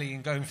Henry Kelly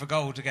and Going for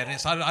Gold again.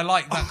 I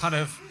like that kind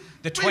of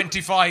the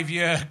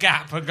 25-year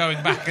gap and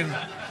going back, and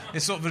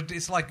it's sort of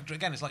it's like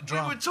drama.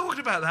 We were talking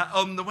about that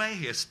on the way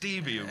here.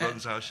 Stevie, who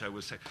runs our show,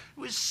 was saying it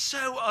was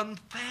so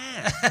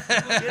unfair.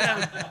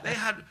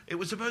 It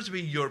was supposed to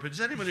be European. Does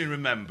anybody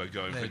remember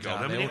Going for Gold?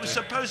 I mean, it was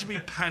supposed to be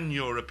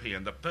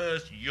pan-European, the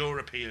first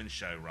European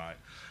show, right?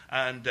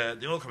 And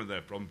they all come in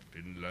there from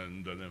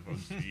Finland, and they're from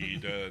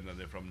Sweden, and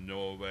they're from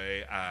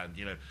Norway, and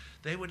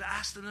they would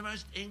ask them the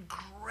most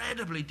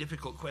incredibly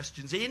difficult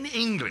questions in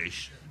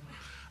English.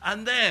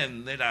 And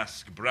then they'd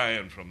ask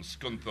Brian from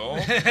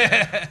Scunthorpe,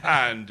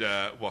 and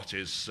what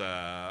is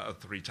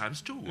 3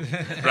 times 2?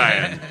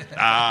 Brian,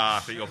 I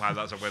think you'll find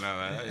that's a winner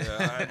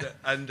there.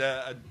 And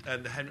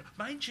Henry,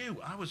 mind you,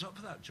 I was up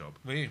for that job.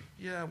 Were you?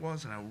 Yeah, I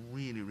was, and I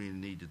really, really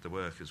needed the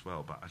work as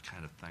well, but I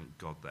kind of thank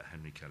God that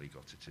Henry Kelly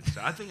got it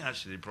instead. I think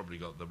actually they probably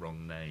got the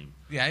wrong name.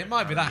 Yeah, it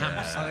might be that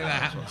happens. I think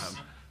that that's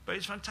happens. But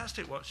it's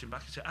fantastic watching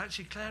back.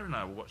 Actually, Claire and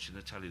I were watching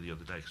the telly the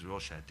other day, because we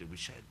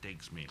shared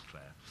digs, me and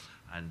Claire.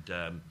 And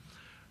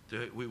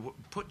we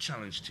put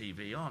Challenge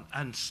TV on,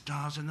 and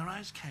Stars in Their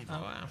Eyes came on.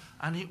 Oh, wow.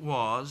 And it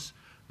was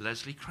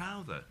Leslie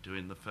Crowther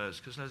doing the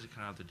first, because Leslie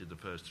Crowther did the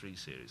first 3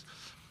 series.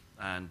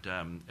 And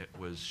it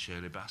was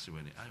Shirley Bassey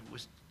winning it. And it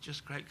was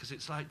just great, because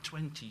it's like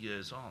 20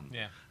 years on.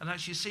 Yeah. And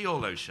actually, you see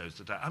all those shows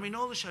today. I mean,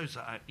 all the shows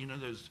that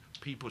those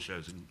people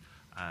shows in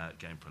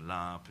Game for a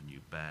Laugh and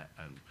You Bet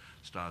and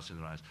Stars in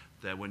Their Eyes,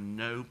 there were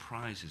no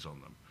prizes on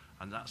them.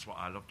 And that's what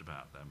I loved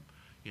about them.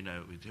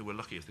 They were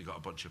lucky if they got a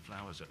bunch of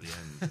flowers at the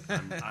end.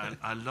 And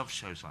I love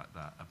shows like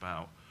that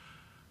about...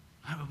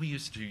 We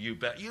used to do You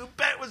Bet. You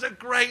Bet was a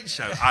great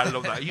show. I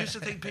love that. I used to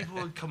think people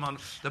would come on...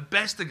 The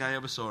best thing I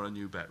ever saw on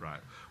You Bet,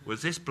 right,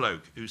 was this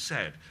bloke who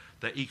said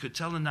that he could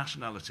tell the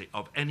nationality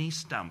of any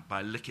stamp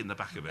by licking the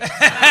back of it. How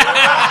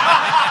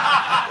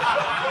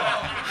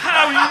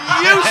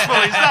useful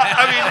is that?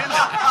 I mean,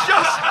 it's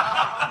just...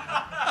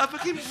 a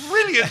fucking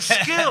brilliant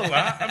skill,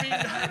 that. I mean,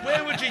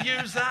 where would you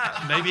use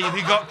that? Maybe if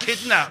you got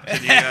kidnapped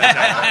and you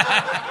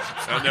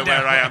I don't know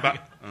where I am, but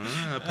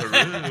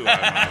Peru.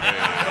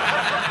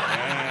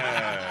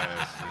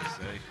 Yes,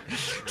 you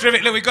see.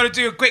 Terrific. Look, we've got to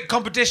do a quick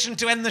competition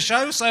to end the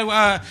show.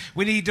 So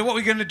we need. What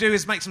we're going to do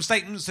is make some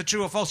statements to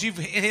true or false. You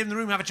here in the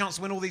room have a chance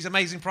to win all these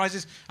amazing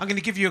prizes. I'm going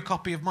to give you a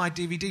copy of my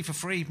DVD for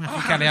free,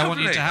 Matthew Kelly. I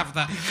want you to have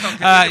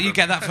that. You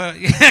get that for.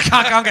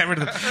 Can't get rid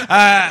of them.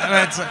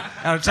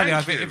 I'll tell you,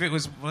 if it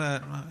was,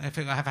 if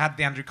I have had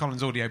the Andrew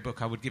Collins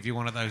audiobook, I would give you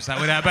one of those. That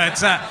would.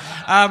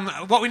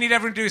 But what we need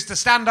everyone to do is to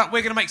stand up.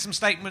 We're going to make some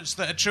statements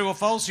that are true or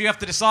false. You have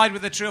to decide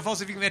whether they're true or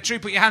false. If you think they're true,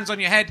 put your hands on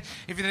your head.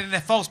 If you think they're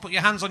false, put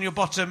your hands on your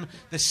bottom.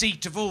 The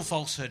seat of all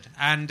falsehood.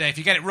 And if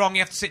you get it wrong,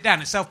 you have to sit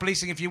down. It's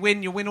self-policing. If you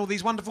win, you'll win all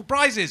these wonderful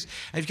prizes.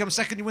 If you come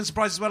second, you win some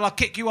prizes as well. I'll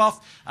kick you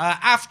off.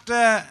 After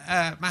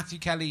Matthew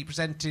Kelly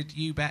presented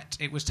You Bet,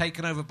 it was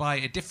taken over by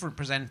a different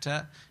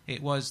presenter.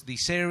 It was the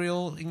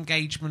serial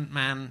engagement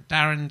man,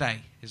 Darren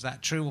Day. Is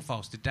that true or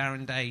false? Did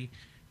Darren Day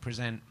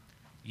present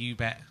You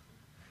Bet?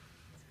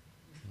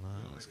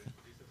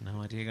 No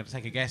idea. You're going to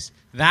take a guess.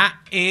 That's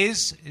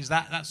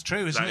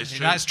true, isn't it? True.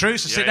 That's true.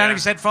 So sit down if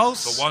you said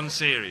false. For one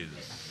series.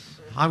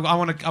 I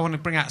want to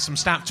bring out some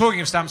stamps.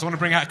 Talking of stamps, I want to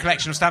bring out a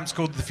collection of stamps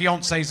called The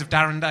Fiancés of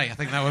Darren Day. I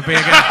think that would be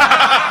a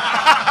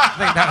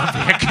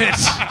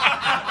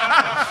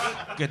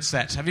good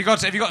set. Have you got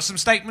some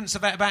statements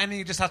about anything?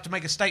 You just have to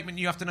make a statement.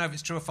 You have to know if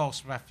it's true or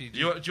false. Do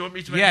you want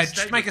me to make a statement?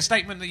 Just make a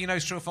statement that you know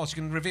is true or false.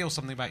 You can reveal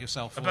something about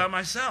yourself. About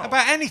myself?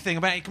 About anything.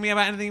 It can be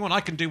about anything you want.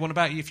 I can do one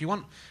about you if you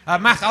want.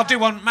 I'll do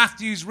one.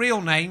 Matthew's real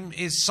name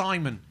is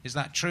Simon. Is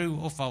that true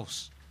or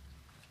false?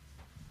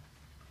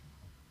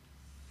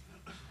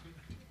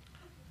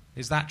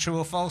 Is that true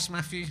or false,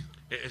 Matthew?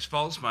 It is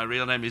false. My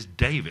real name is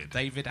David.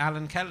 David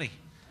Allen Kelly.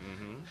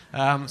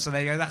 Mm-hmm. So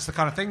there you go. That's the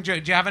kind of thing. Do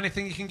you have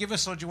anything you can give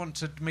us, or do you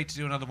want me to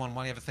do another one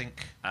while you have a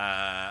think?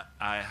 I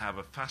have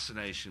a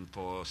fascination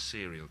for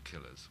serial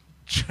killers.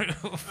 True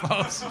or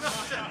false?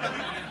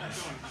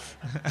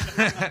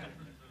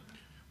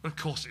 Of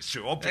course it's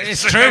true, obviously.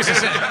 It's true.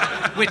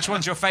 Which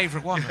one's your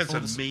favourite one?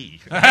 It's me.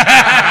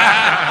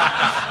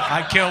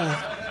 I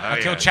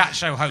kill chat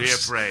show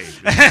hosts. Be afraid.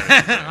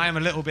 I am a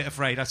little bit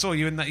afraid. I saw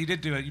you in that. You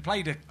did do it. You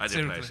played a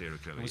serial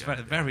killer. It was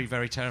very,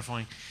 very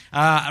terrifying.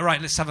 Right,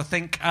 let's have a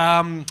think.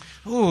 I'll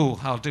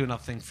do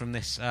another thing from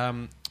this. I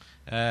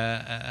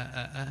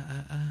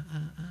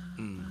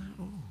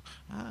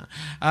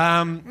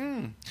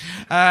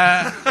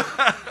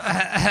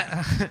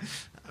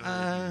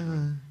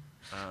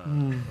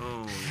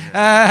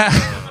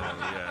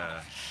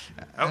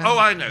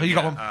know. You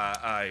got one?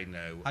 I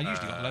know. I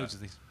usually got loads of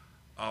these.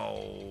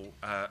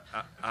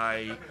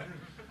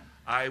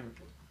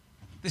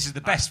 This is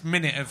the best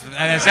minute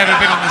there's ever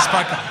been on this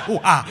podcast.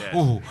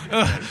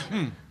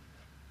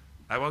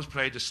 I once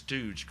played a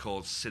stooge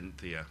called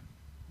Cynthia.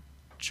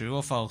 True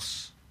or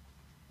false?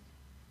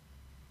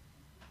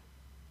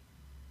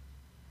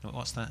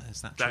 What's that?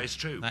 Is that true? That is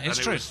true. That is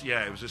true.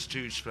 It was a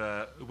stooge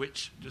for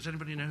which? Does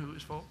anybody know who it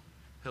was for?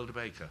 Hilda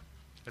Baker.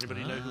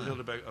 Anybody know who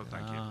Hilda Baker? Oh,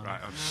 thank you. Right.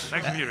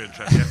 Thank you for your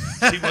interest.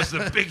 Yeah. She was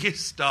the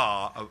biggest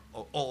star of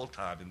all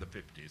time in the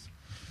 50s.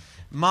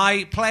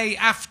 My play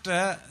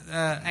after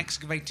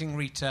Excavating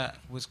Rita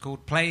was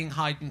called Playing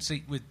Hide and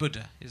Seek with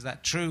Buddha. Is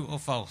that true or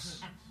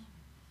false?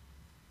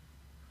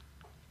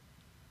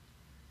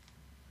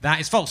 That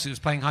is false. It was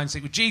Playing Hide and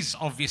Seek with Jesus,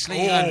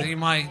 obviously. You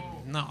might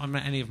not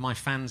let any of my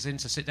fans in,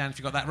 so sit down if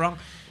you got that wrong.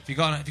 Have you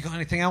got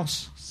anything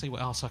else? See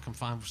what else I can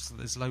find.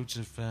 There's loads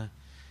of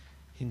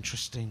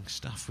interesting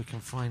stuff we can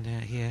find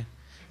out here.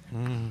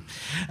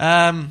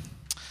 Let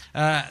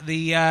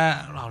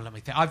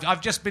me think.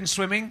 I've just been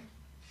swimming.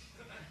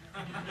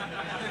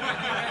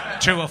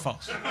 True or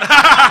false?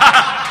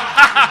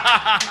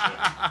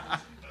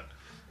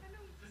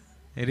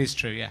 It is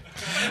true, yeah.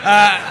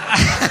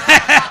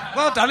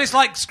 Well done. It's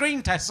like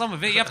screen tests. Some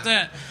of it you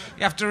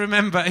have to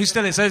remember who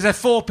still is. So there's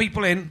 4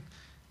 people in.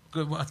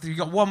 Good. You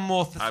got one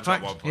more. I've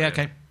got one. Yeah,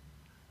 okay.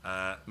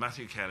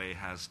 Matthew Kelly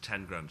has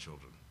 10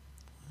 grandchildren.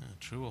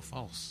 True or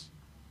false?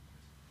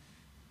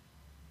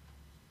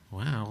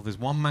 Wow, there's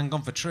one man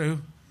gone for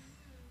true.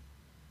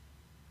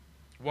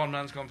 One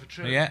man's gone for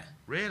true? Yeah.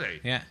 Really?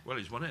 Yeah. Well,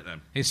 he's won it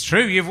then. It's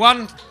true, you've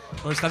won.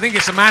 Well, I think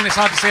it's a man, it's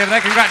hard to see over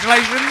there.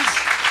 Congratulations.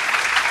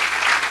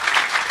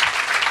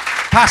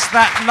 Pass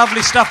that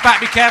lovely stuff back,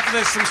 be careful,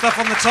 there's some stuff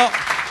on the top.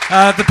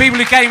 The people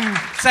who came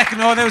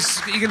second,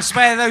 you can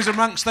spare those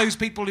amongst those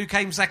people who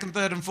came second,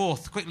 third and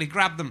fourth. Quickly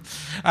grab them.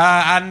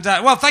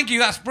 Well, thank you,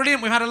 that's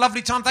brilliant. We've had a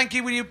lovely time. Thank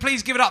you. Will you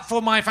please give it up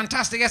for my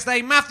fantastic guest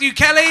today, Matthew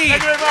Kelly.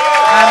 Thank you very much.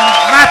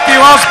 And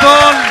Matthew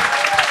Osborne.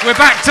 We're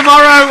back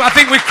tomorrow, I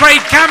think, with Craig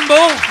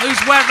Campbell,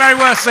 who's very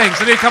worth seeing,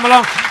 so do come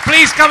along.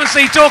 Please come and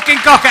see Talking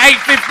Cock at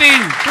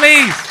 8:15.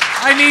 Please,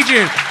 I need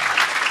you.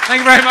 Thank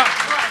you very much.